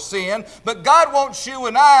our sin, but God wants you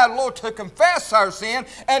and I, Lord, to confess our sin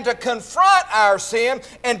and to confront our sin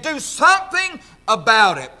and do something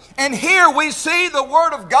about it. And here we see the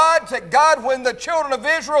Word of God, that God, when the children of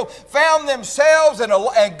Israel found themselves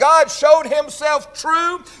and God showed Himself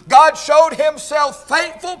true, God showed Himself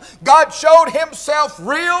faithful, God showed Himself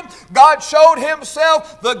real, God showed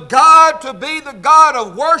Himself the God to be the God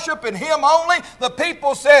of worship and Him only. The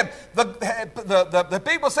people said, the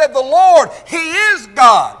people said, the Lord, He is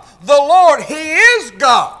God. The Lord, He is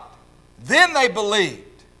God. Then they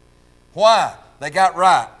believed. Why? They got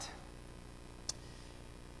right.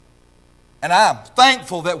 And I'm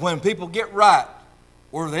thankful that when people get right,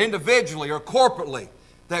 or individually or corporately,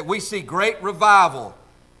 that we see great revival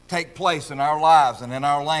take place in our lives and in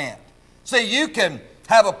our land. See, you can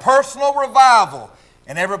have a personal revival,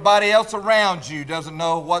 and everybody else around you doesn't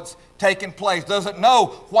know what's taking place, doesn't know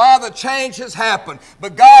why the change has happened.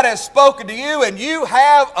 But God has spoken to you, and you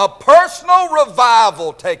have a personal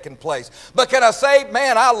revival taking place. But can I say,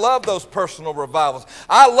 man, I love those personal revivals.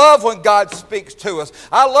 I love when God speaks to us.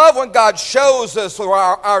 I love when God shows us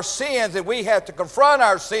our sins, and we have to confront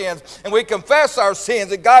our sins, and we confess our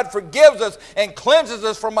sins, and God forgives us and cleanses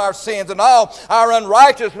us from our sins and all our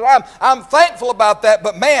unrighteousness. I'm thankful about that.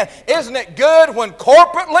 But man, isn't it good when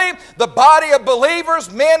corporately the body of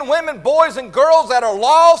believers, men, women, boys and girls that are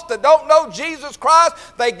lost, that don't know Jesus Christ,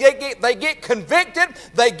 they get convicted,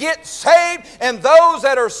 they get saved, and those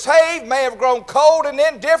that are saved may have grown cold and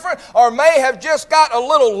indifferent, or may have just got a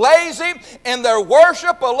little lazy in their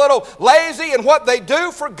worship, a little lazy in what they do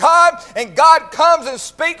for God, and God comes and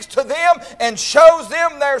speaks to them and shows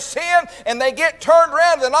them their sin, and they get turned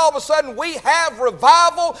around, and then all of a sudden we have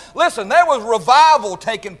revival. Listen, there was revival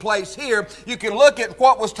taking place here. You can look at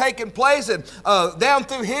what was taking place and down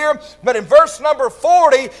through here. But in verse number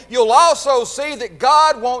 40, you'll also see that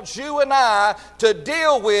God wants you and I to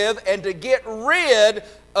deal with and to get rid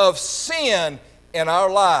of sin in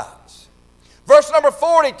our lives. Verse number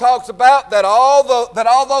 40 talks about that all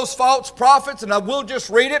those false prophets, and I will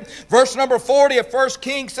just read it. Verse number 40 of 1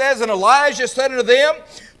 Kings says, and Elijah said unto them,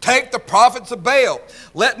 take the prophets of Baal,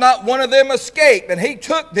 let not one of them escape. And he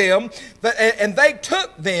took them, and they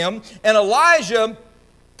took them, and Elijah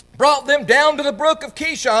brought them down to the brook of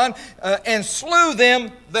Kishon and slew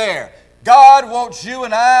them there. God wants you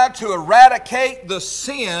and I to eradicate the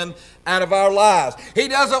sin out of our lives. He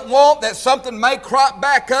doesn't want that something may crop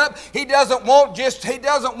back up. He doesn't want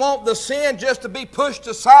the sin just to be pushed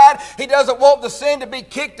aside. He doesn't want the sin to be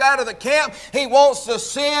kicked out of the camp. He wants the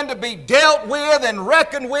sin to be dealt with and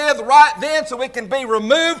reckoned with right then so it can be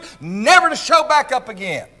removed, never to show back up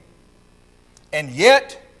again. And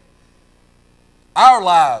yet, our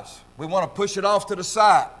lives, we want to push it off to the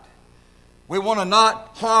side. We want to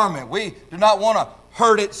not harm it. We do not want to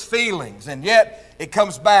hurt its feelings. And yet, it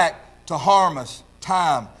comes back to harm us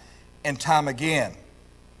time and time again.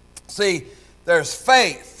 See, there's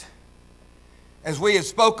faith. As we had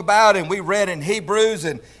spoke about and we read in Hebrews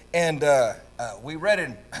we read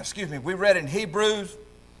in Hebrews,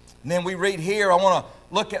 and then we read here. I want to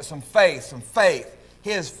look at some faith.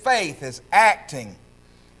 His faith is acting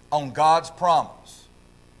on God's promise.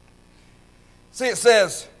 See, it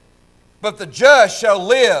says, but the just shall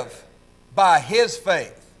live by his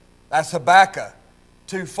faith. That's Habakkuk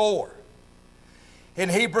 2:4. In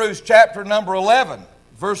Hebrews chapter number 11,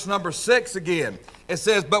 verse number 6 again, it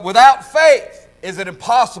says, but without faith is it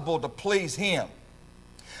impossible to please him.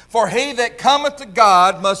 For he that cometh to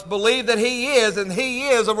God must believe that he is, and he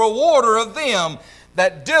is a rewarder of them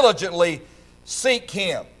that diligently seek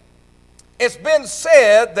him. It's been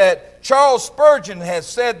said that Charles Spurgeon has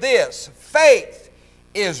said this: faith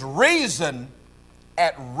is reason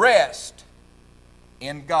at rest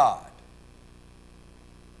in God.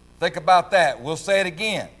 Think about that. We'll say it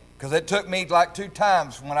again, because it took me like 2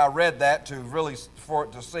 times when I read that for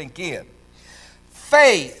it to sink in.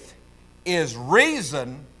 Faith is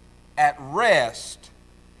reason at rest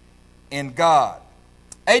in God.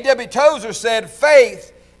 A.W. Tozer said,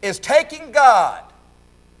 faith is taking God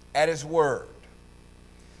at His word.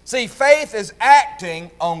 See, faith is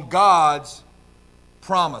acting on God's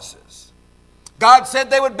promises. God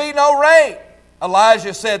said there would be no rain.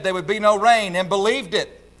 Elijah said there would be no rain and believed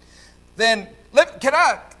it. Then, let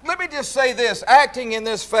me just say this, acting in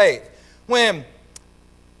this faith. Let's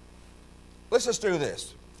just do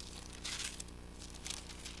this.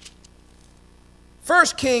 1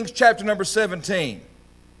 Kings chapter number 17.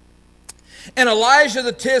 And Elijah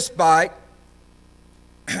the Tishbite,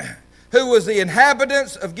 who was the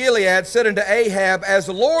inhabitants of Gilead, said unto Ahab, as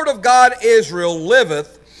the Lord of God Israel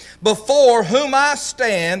liveth, before whom I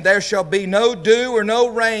stand, there shall be no dew or no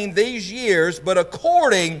rain these years, but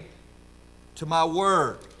according to my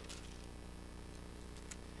word.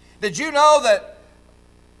 Did you know that,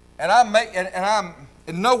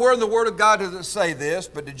 and nowhere in the Word of God does it say this,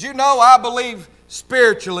 but did you know, I believe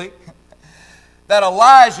spiritually, that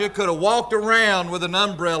Elijah could have walked around with an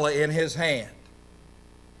umbrella in his hand.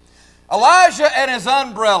 Elijah and his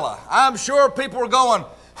umbrella. I'm sure people were going,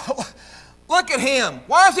 look at him.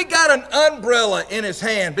 Why has he got an umbrella in his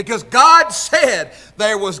hand? Because God said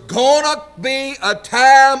there was going to be a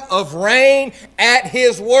time of rain at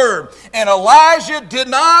His word. And Elijah did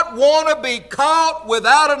not want to be caught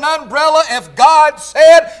without an umbrella if God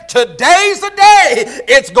said, today's the day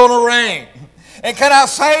it's going to rain. And can I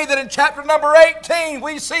say that in chapter number 18,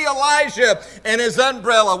 we see Elijah and his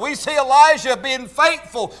umbrella. We see Elijah being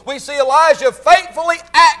faithful. We see Elijah faithfully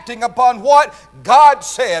acting upon what God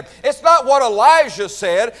said. It's not what Elijah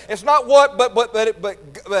said. It's not what, but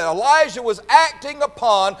Elijah was acting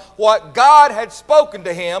upon what God had spoken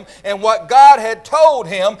to him and what God had told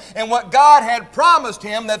him and what God had promised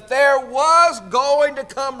him, that there was going to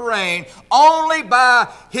come rain only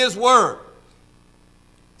by His word.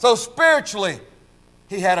 So spiritually,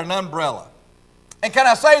 he had an umbrella. And can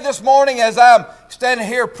I say this morning, as I'm standing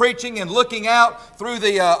here preaching and looking out through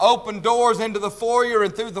the open doors into the foyer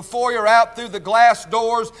and through the foyer out through the glass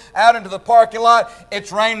doors out into the parking lot,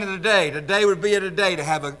 it's raining today. Today would be a great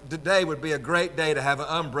day to have an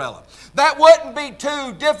umbrella. That wouldn't be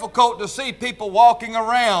too difficult to see people walking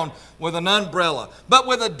around with an umbrella. But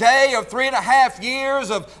with a day of 3.5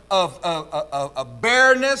 years of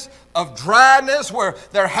barrenness, of dryness, where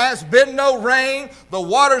there has been no rain, the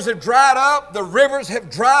waters have dried up, the rivers have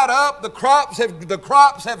dried up, the crops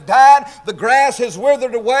have died, the grass has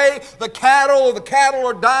withered away, the cattle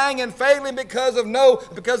are dying and failing because of no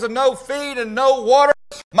feed and no water.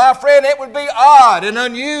 My friend, it would be odd and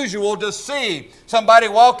unusual to see somebody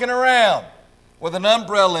walking around with an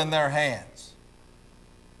umbrella in their hands.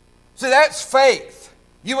 See, that's faith.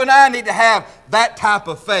 You and I need to have that type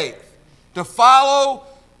of faith, to follow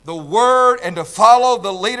the Word and to follow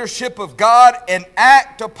the leadership of God and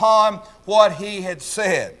act upon what He had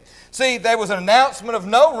said. See, there was an announcement of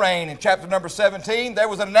no rain in chapter number 17. There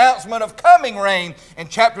was an announcement of coming rain in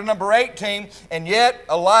chapter number 18. And yet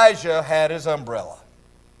Elijah had his umbrella.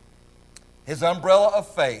 His umbrella of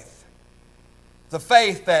faith. The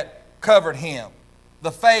faith that covered him.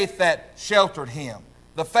 The faith that sheltered him.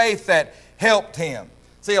 The faith that helped him.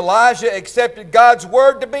 See, Elijah accepted God's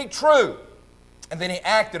word to be true. And then he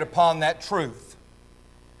acted upon that truth.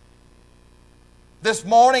 This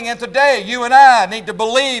morning and today, you and I need to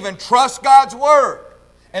believe and trust God's word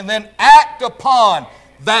and then act upon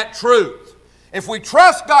that truth. If we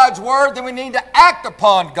trust God's word, then we need to act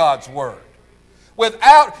upon God's word.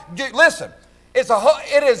 Listen,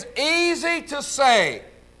 it is easy to say,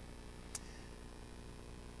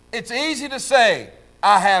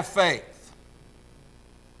 I have faith.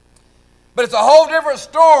 But it's a whole different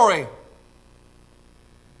story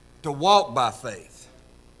to walk by faith.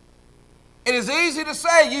 It is easy to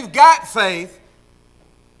say you've got faith,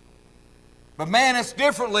 but man, it's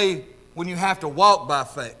differently when you have to walk by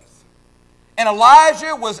faith. And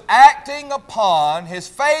Elijah was his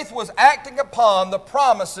faith was acting upon the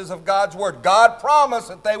promises of God's word. God promised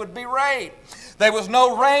that there would be rain. There was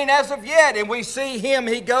no rain as of yet, and we see him.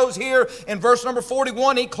 He goes here in verse number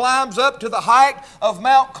 41. He climbs up to the height of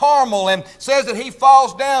Mount Carmel and says that he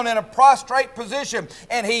falls down in a prostrate position,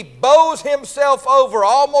 and he bows himself over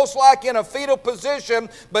almost like in a fetal position,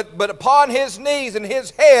 but upon his knees, and his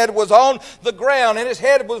head was on the ground, and his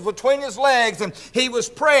head was between his legs, and he was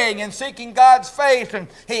praying and seeking God's face. And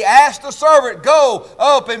he asked the servant, go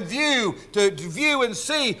up and view and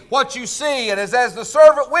see what you see. And as the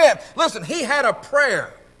servant went, listen, he had a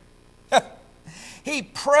prayer. He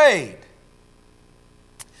prayed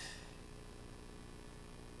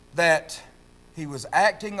that he was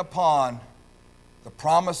acting upon the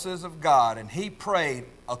promises of God, and he prayed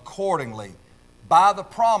accordingly by the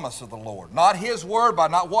promise of the Lord. Not his word, by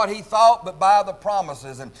not what he thought, but by the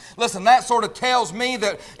promises. And listen, that sort of tells me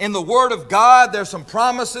that in the Word of God, there's some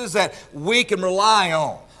promises that we can rely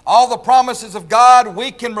on. All the promises of God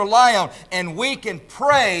we can rely on, and we can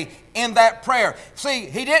pray in that prayer. See,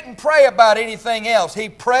 he didn't pray about anything else. He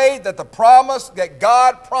prayed that the promise that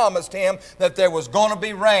God promised him that there was going to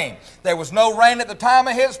be rain. There was no rain at the time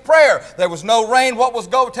of his prayer. There was no rain what was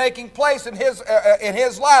taking place in his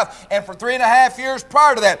life, and for 3.5 years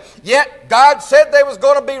prior to that. Yet God said there was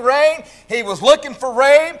going to be rain. He was looking for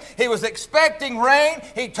rain. He was expecting rain.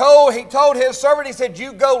 He told his servant, he said,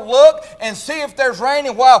 you go look and see if there's rain.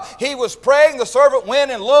 And while he was praying, the servant went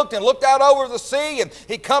and looked out over the sea, and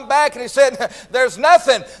he come back and he said, there's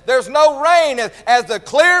nothing, there's no rain, as the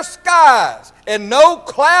clear skies and no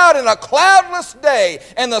cloud and a cloudless day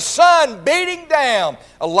and the sun beating down.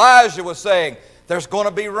 Elijah was saying, there's going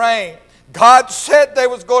to be rain. God said there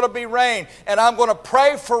was going to be rain, and I'm going to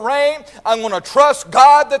pray for rain. I'm going to trust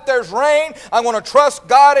God that there's rain. I'm going to trust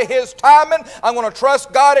God at His timing. I'm going to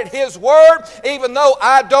trust God at His word. Even though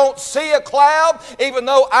I don't see a cloud, even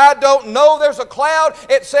though I don't know there's a cloud,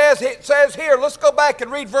 it says here, let's go back and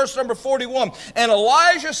read verse number 41. And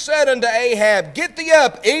Elijah said unto Ahab, get thee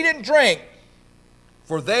up, eat and drink,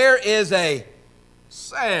 for there is a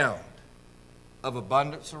sound of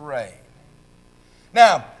abundance of rain.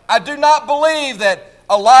 Now, I do not believe that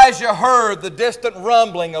Elijah heard the distant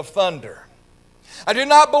rumbling of thunder. I do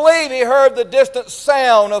not believe he heard the distant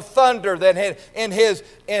sound of thunder that in his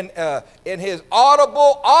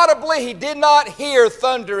audibly he did not hear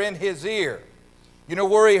thunder in his ear. You know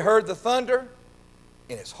where he heard the thunder?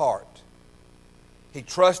 In his heart. He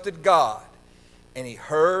trusted God, and he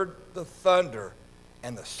heard the thunder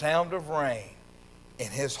and the sound of rain in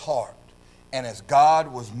his heart. And as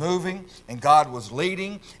God was moving, and God was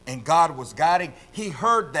leading, and God was guiding, he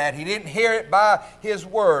heard that. He didn't hear it by his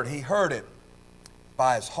word. He heard it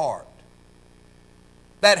by his heart.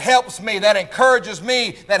 That helps me, that encourages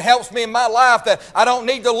me, that helps me in my life, that I don't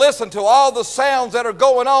need to listen to all the sounds that are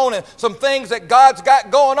going on and some things that God's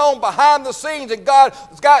got going on behind the scenes and God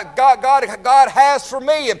has for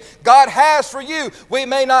me and God has for you. We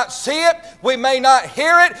may not see it, we may not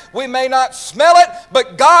hear it, we may not smell it,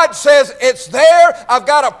 but God says it's there. I've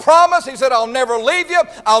got a promise. He said, I'll never leave you,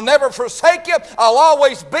 I'll never forsake you, I'll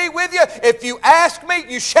always be with you. If you ask me,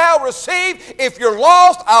 you shall receive. If you're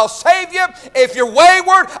lost, I'll save you. If you're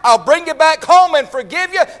wayward, I'll bring you back home and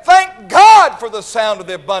forgive you. Thank God for the sound of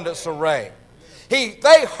the abundance of rain.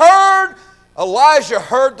 Elijah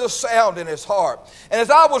heard the sound in his heart. And as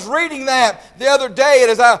I was reading that the other day,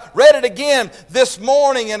 and as I read it again this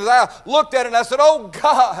morning, and as I looked at it, and I said, oh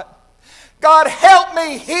God, help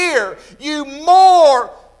me hear you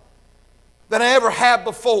more than I ever have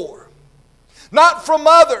before. Not from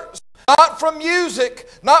others, not from music,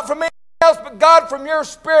 not from else, but God, from your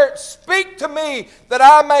Spirit, speak to me that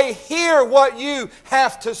I may hear what you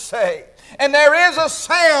have to say. And there is a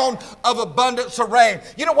sound of abundance of rain.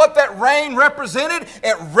 You know what that rain represented?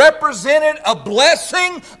 It represented a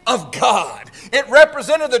blessing of God. It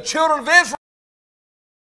represented the children of Israel.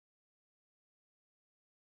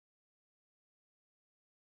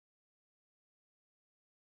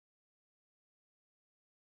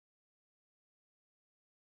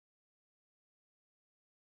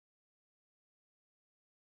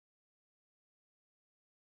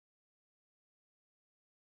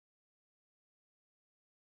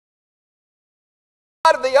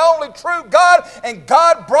 The only true God, and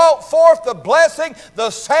God brought forth the blessing, the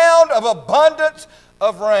sound of abundance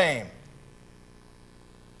of rain.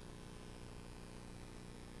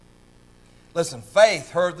 Listen,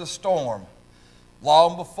 faith heard the storm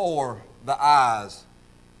long before the eyes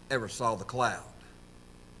ever saw the cloud.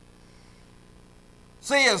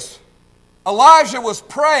 See, as Elijah was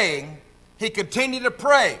praying, he continued to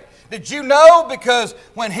pray. Did you know? Because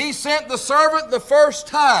when he sent the servant the first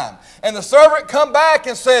time, and the servant come back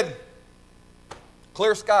and said,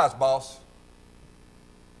 clear skies, boss.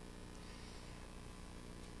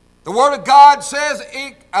 The Word of God says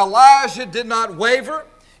Elijah did not waver.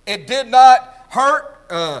 It did not hurt.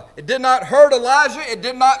 It did not hurt Elijah. It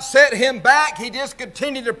did not set him back. He just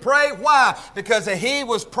continued to pray. Why? Because he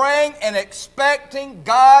was praying and expecting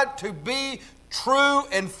God to be true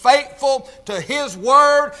and faithful to His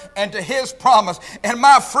Word and to His promise. And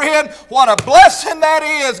my friend, what a blessing that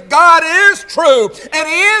is. God is true and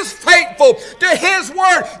He is faithful to His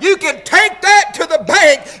Word. You can take that to the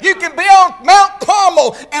bank. You can be on Mount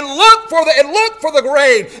Carmel and look for the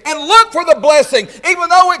rain and look for the blessing, even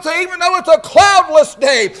though it's a cloudless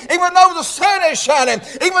day, even though the sun is shining,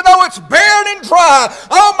 even though it's barren and dry.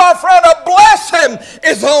 Oh, my friend, a blessing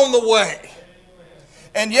is on the way.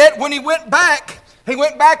 And yet when he went back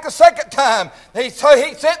the second time. He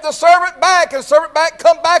sent the servant back, and the servant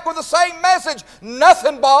come back with the same message.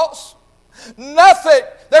 Nothing, boss. Nothing.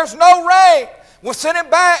 There's no rain. We'll send him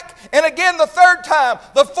back. And again the third time,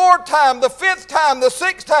 the fourth time, the fifth time, the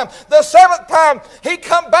sixth time, the seventh time, he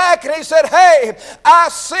come back and he said, hey, I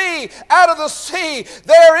see out of the sea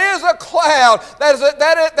there is a cloud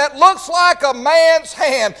that looks like a man's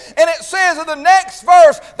hand. And it says in the next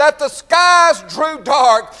verse that the skies drew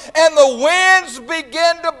dark and the winds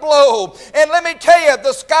began to blow. And let me tell you,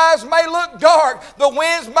 the skies may look dark. The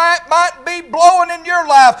winds might be blowing in your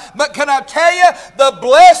life. But can I tell you, the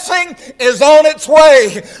blessing is on its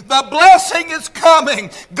way. The blessing is coming.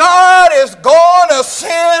 God is going to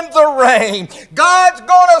send the rain. God's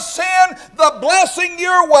going to send the blessing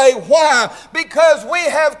your way. Why? Because we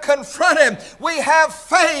have confronted, we have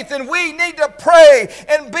faith, and we need to pray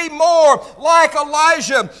and be more like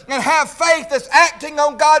Elijah and have faith that's acting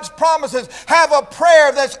on God's promises. Have a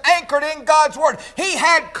prayer that's anchored in God's Word. He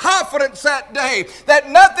had confidence that day that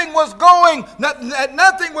nothing was going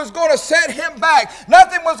to set him back.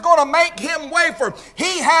 Nothing was going to make him waver.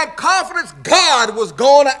 He had confidence God was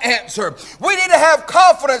going to answer. We need to have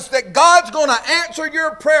confidence that God's going to answer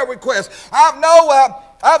your prayer request. I've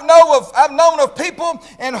known of people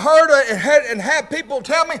and heard and had people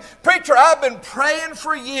tell me, preacher, I've been praying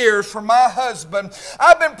for years for my husband.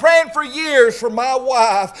 I've been praying for years for my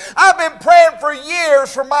wife. I've been praying for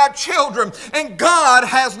years for my children, and God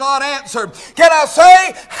has not answered. Can I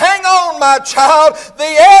say, hang on, my child, the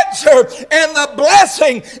answer and the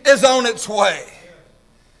blessing is on its way.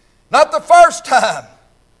 Not the first time.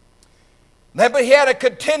 But he had a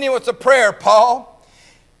continuance of prayer, Paul.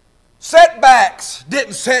 Setbacks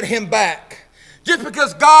didn't set him back. Just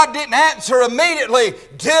because God didn't answer immediately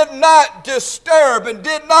did not disturb and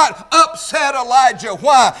did not upset Elijah.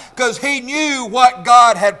 Why? Because he knew what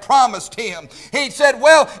God had promised him. He said,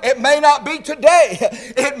 well, it may not be today.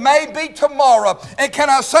 It may be tomorrow. And can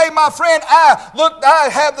I say, my friend, I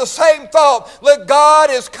have the same thought. Look, God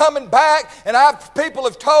is coming back, and people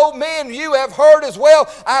have told me, and you have heard as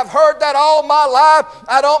well. I've heard that all my life.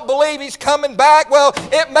 I don't believe He's coming back. Well,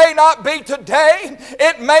 it may not be today.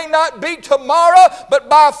 It may not be tomorrow. But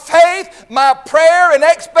by faith, my prayer and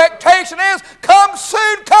expectation is, come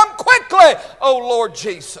soon, come quickly, oh Lord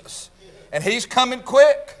Jesus. And He's coming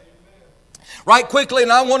quick. Right quickly,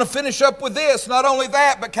 and I want to finish up with this. Not only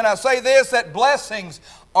that, but can I say this, that blessings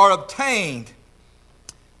are obtained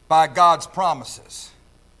by God's promises.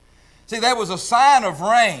 See, there was a sign of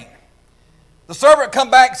rain. The servant come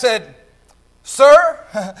back and said,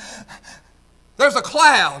 sir, there's a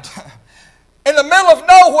cloud. In the middle of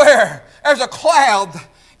nowhere, there's a cloud,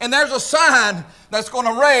 and there's a sign that's going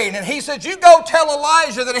to rain. And he said, you go tell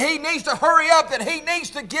Elijah that he needs to hurry up, that he needs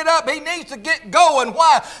to get up, he needs to get going.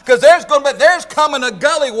 Why? Because there's coming a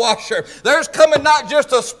gully washer. There's coming not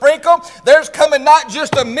just a sprinkle, there's coming not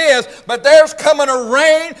just a mist, but there's coming a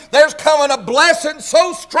rain, there's coming a blessing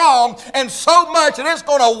so strong and so much that it's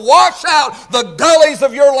going to wash out the gullies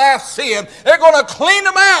of your last sin. They're going to clean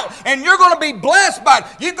them out, and you're going to be blessed by it.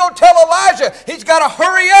 You go tell Elijah he's got to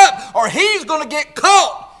hurry up, or he's going to get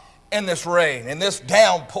caught in this rain, in this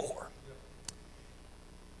downpour.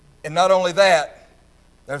 And not only that,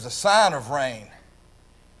 there's a sign of rain.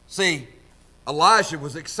 See, Elijah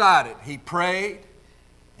was excited. He prayed,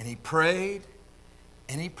 and he prayed,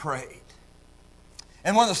 and he prayed.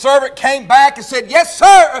 And when the servant came back and said, yes,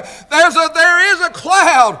 sir, there is a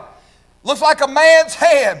cloud. Looks like a man's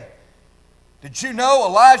hand. Did you know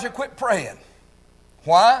Elijah quit praying?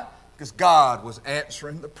 Why? Because God was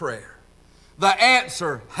answering the prayer. The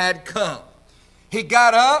answer had come. He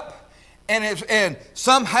got up, and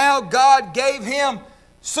somehow God gave him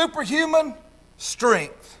superhuman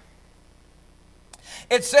strength.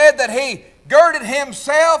 It said that he girded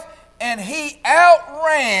himself, and he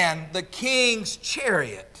outran the king's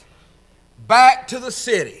chariot back to the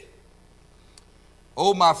city.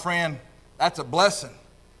 Oh, my friend, that's a blessing.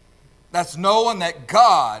 That's knowing that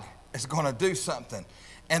God is going to do something.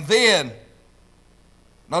 And then,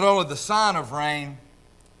 not only the sign of rain,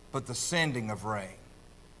 but the sending of rain.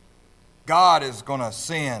 God is going to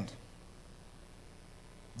send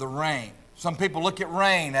the rain. Some people look at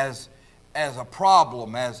rain as as a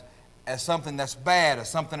problem, as something that's bad, as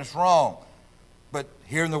something that's wrong. But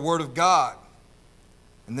here in the Word of God,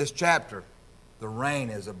 in this chapter, the rain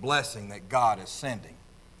is a blessing that God is sending.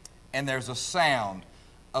 And there's a sound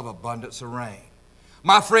of abundance of rain.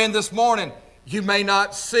 My friend, this morning, you may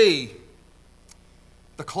not see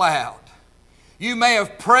the cloud. You may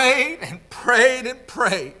have prayed and prayed and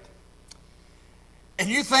prayed. And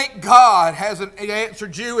you think God hasn't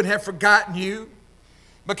answered you and have forgotten you.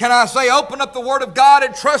 But can I say, open up the Word of God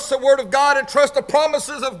and trust the Word of God and trust the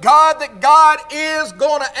promises of God, that God is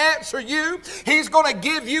going to answer you. He's going to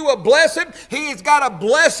give you a blessing. He's got a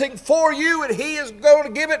blessing for you, and He is going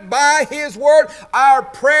to give it by His Word. Our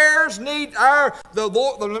prayers need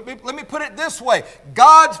let me put it this way.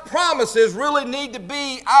 God's promises really need to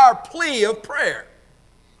be our plea of prayer.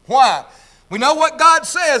 Why? We know what God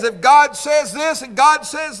says. If God says this and God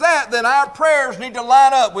says that, then our prayers need to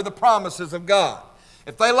line up with the promises of God.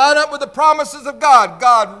 If they line up with the promises of God,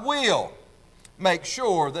 God will make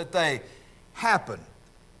sure that they happen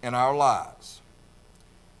in our lives.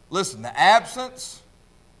 Listen, the absence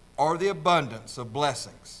or the abundance of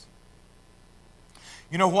blessings.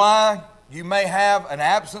 You know why you may have an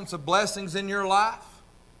absence of blessings in your life?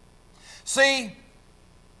 See,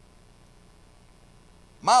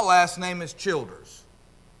 my last name is Childers.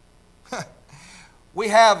 we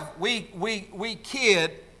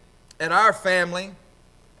kid at our family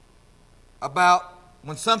about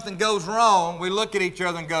when something goes wrong, we look at each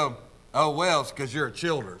other and go, oh, well, it's because you're a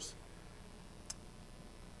Childers.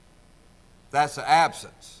 That's the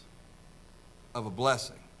absence of a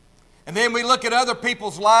blessing. And then we look at other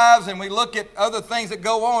people's lives and we look at other things that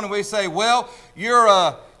go on and we say, well,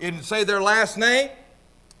 you're and say their last name.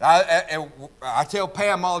 I tell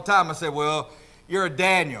Pam all the time, I say, well, you're a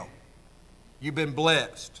Daniel. You've been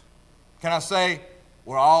blessed. Can I say,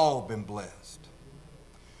 we're all been blessed.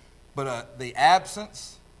 But the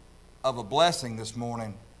absence of a blessing this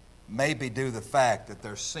morning may be due to the fact that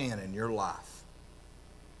there's sin in your life.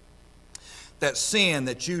 That sin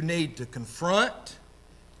that you need to confront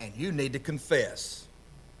and you need to confess.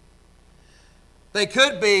 They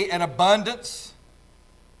could be an abundance.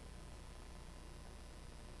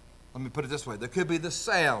 Let me put it this way. There could be the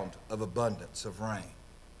sound of abundance of rain.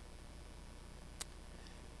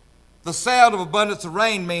 The sound of abundance of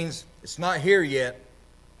rain means it's not here yet.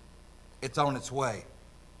 It's on its way.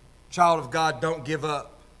 Child of God, don't give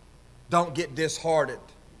up. Don't get disheartened.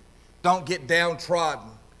 Don't get downtrodden.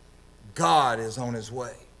 God is on His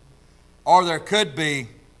way. Or there could be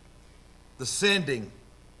the sending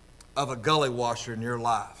of a gully washer in your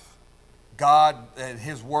life. God,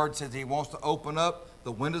 His Word says He wants to open up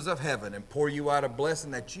the windows of heaven and pour you out a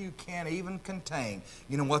blessing that you can't even contain.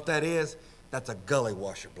 You know what that is? That's a gully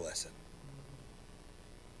washer blessing.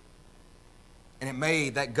 And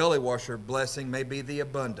that gully washer blessing may be the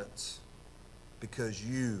abundance, because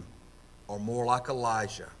you are more like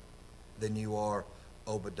Elijah than you are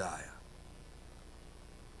Obadiah.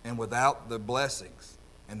 And without the blessings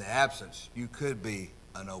and the absence, you could be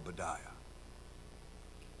an Obadiah.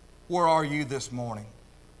 Where are you this morning?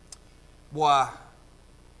 Why,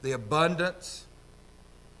 the abundance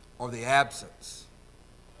or the absence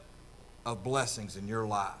of blessings in your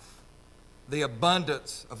life. The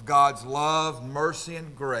abundance of God's love, mercy,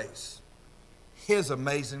 and grace. His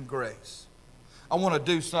amazing grace. I want to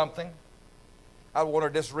do something. I want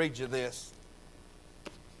to just read you this.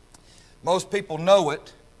 Most people know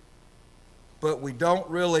it, but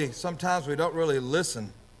sometimes we don't really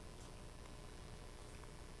listen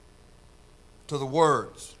to the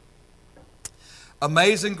words.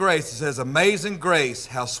 Amazing grace, it says, amazing grace,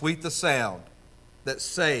 how sweet the sound that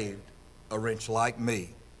saved a wretch like me.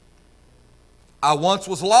 I once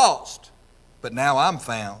was lost, but now I'm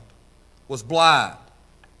found. Was blind,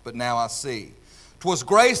 but now I see. 'Twas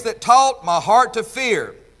grace that taught my heart to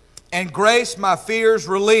fear, and grace my fears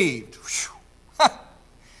relieved.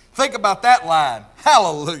 Think about that line.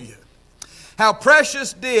 Hallelujah. How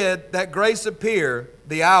precious did that grace appear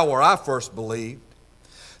the hour I first believed.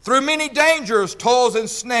 Through many dangers, toils, and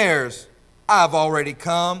snares, I've already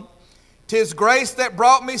come. 'Tis grace that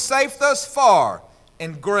brought me safe thus far,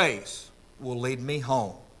 and grace will lead me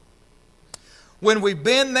home. When we've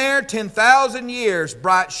been there 10,000 years,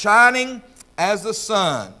 bright shining as the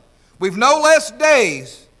sun, we've no less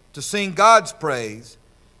days to sing God's praise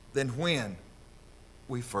than when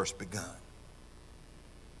we first begun.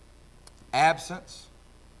 Absence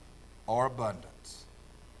or abundance.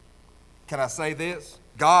 Can I say this?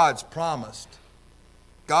 God's promised.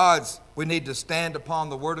 We need to stand upon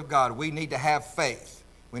the Word of God. We need to have faith.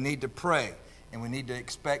 We need to pray. And we need to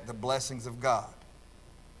expect the blessings of God.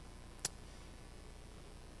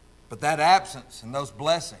 But that absence and those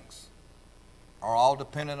blessings are all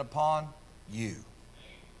dependent upon you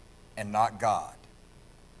and not God.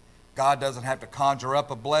 God doesn't have to conjure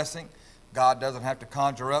up a blessing. God doesn't have to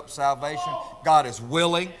conjure up salvation. God is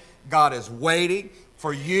willing. God is waiting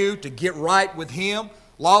for you to get right with Him.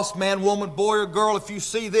 Lost man, woman, boy, or girl, if you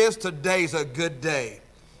see this, today's a good day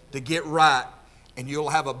to get right, and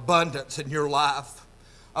you'll have abundance in your life.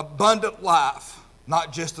 Abundant life.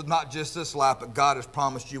 Not just this life, but God has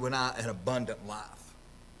promised you and I an abundant life.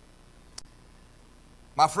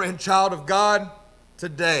 My friend, child of God,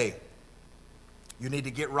 today you need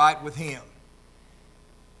to get right with Him.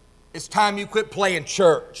 It's time you quit playing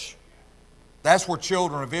church. That's where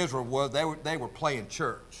children of Israel was. They were playing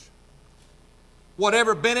church.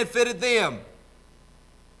 Whatever benefited them,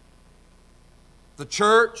 the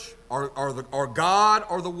church or God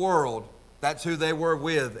or the world, that's who they were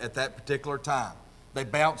with at that particular time. They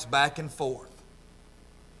bounced back and forth.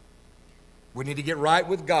 We need to get right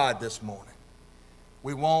with God this morning.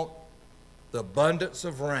 We want the abundance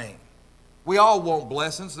of rain. We all want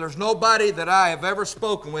blessings. There's nobody that I have ever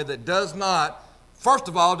spoken with that does not, first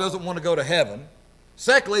of all, doesn't want to go to heaven.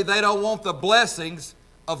 Secondly, they don't want the blessings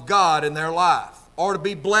of God in their life or to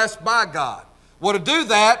be blessed by God. Well, to do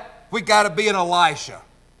that, we got to be an Elisha.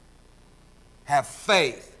 Have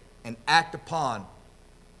faith and act upon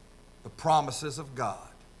the promises of God.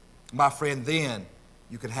 My friend, then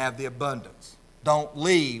you can have the abundance. Don't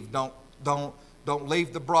leave. Don't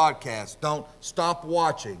leave the broadcast. Don't stop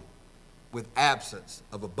watching with absence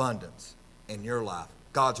of abundance in your life.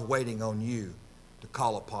 God's waiting on you to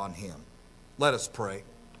call upon Him. Let us pray.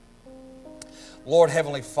 Lord,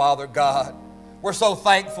 Heavenly Father, God, we're so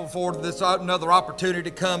thankful for this another opportunity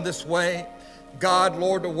to come this way. God,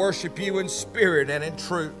 Lord, to worship You in spirit and in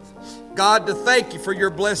truth. God, to thank You for Your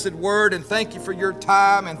blessed word, and thank You for Your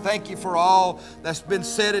time, and thank You for all that's been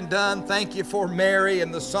said and done. Thank You for Mary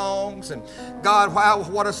and the songs. And God, wow,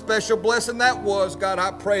 what a special blessing that was. God,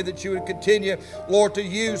 I pray that You would continue, Lord, to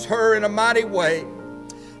use her in a mighty way.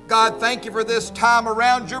 God, thank You for this time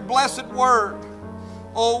around Your blessed word.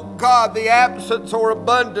 Oh God, the absence or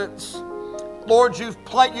abundance. Lord, you've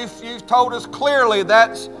told us clearly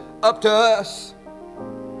that's up to us.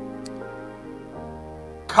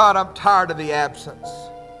 God, I'm tired of the absence.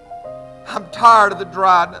 I'm tired of the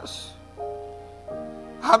dryness.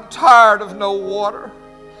 I'm tired of no water,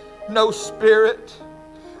 no spirit.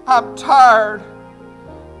 I'm tired,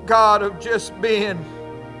 God, of just it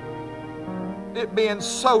being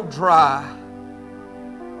so dry.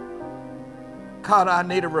 God, I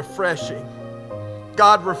need a refreshing.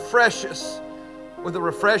 God, refresh us with the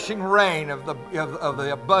refreshing rain of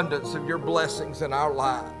the abundance of Your blessings in our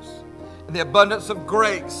lives. And the abundance of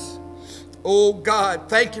grace. Oh God,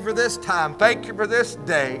 thank You for this time. Thank You for this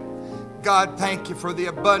day. God, thank You for the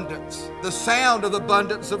abundance, the sound of the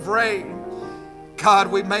abundance of rain.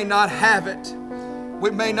 God, we may not have it.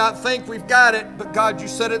 We may not think we've got it, but God, You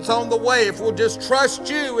said it's on the way if we'll just trust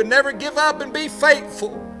You and never give up and be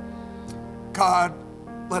faithful. God,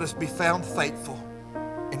 let us be found faithful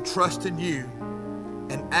in trusting You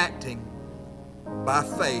and acting by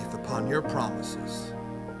faith upon Your promises.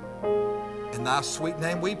 In Thy sweet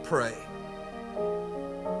name we pray.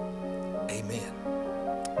 Amen.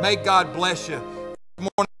 May God bless you this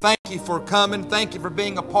morning. Thank you for coming. Thank you for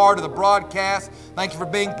being a part of the broadcast. Thank you for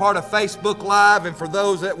being part of Facebook Live. And for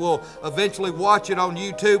those that will eventually watch it on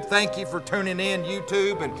YouTube, thank you for tuning in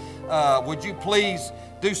YouTube. And would you please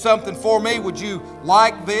do something for me? Would you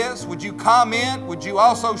like this? Would you comment? Would you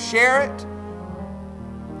also share it?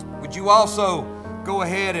 Would you also go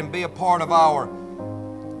ahead and be a part of our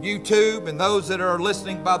YouTube and those that are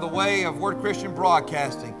listening by the way of Word Christian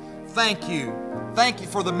Broadcasting? Thank you. Thank you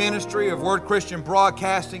for the ministry of Word Christian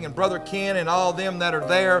Broadcasting and Brother Ken and all them that are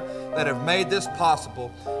there that have made this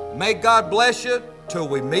possible. May God bless you till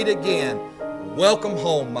we meet again. Welcome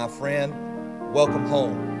home, my friend. Welcome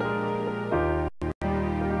home.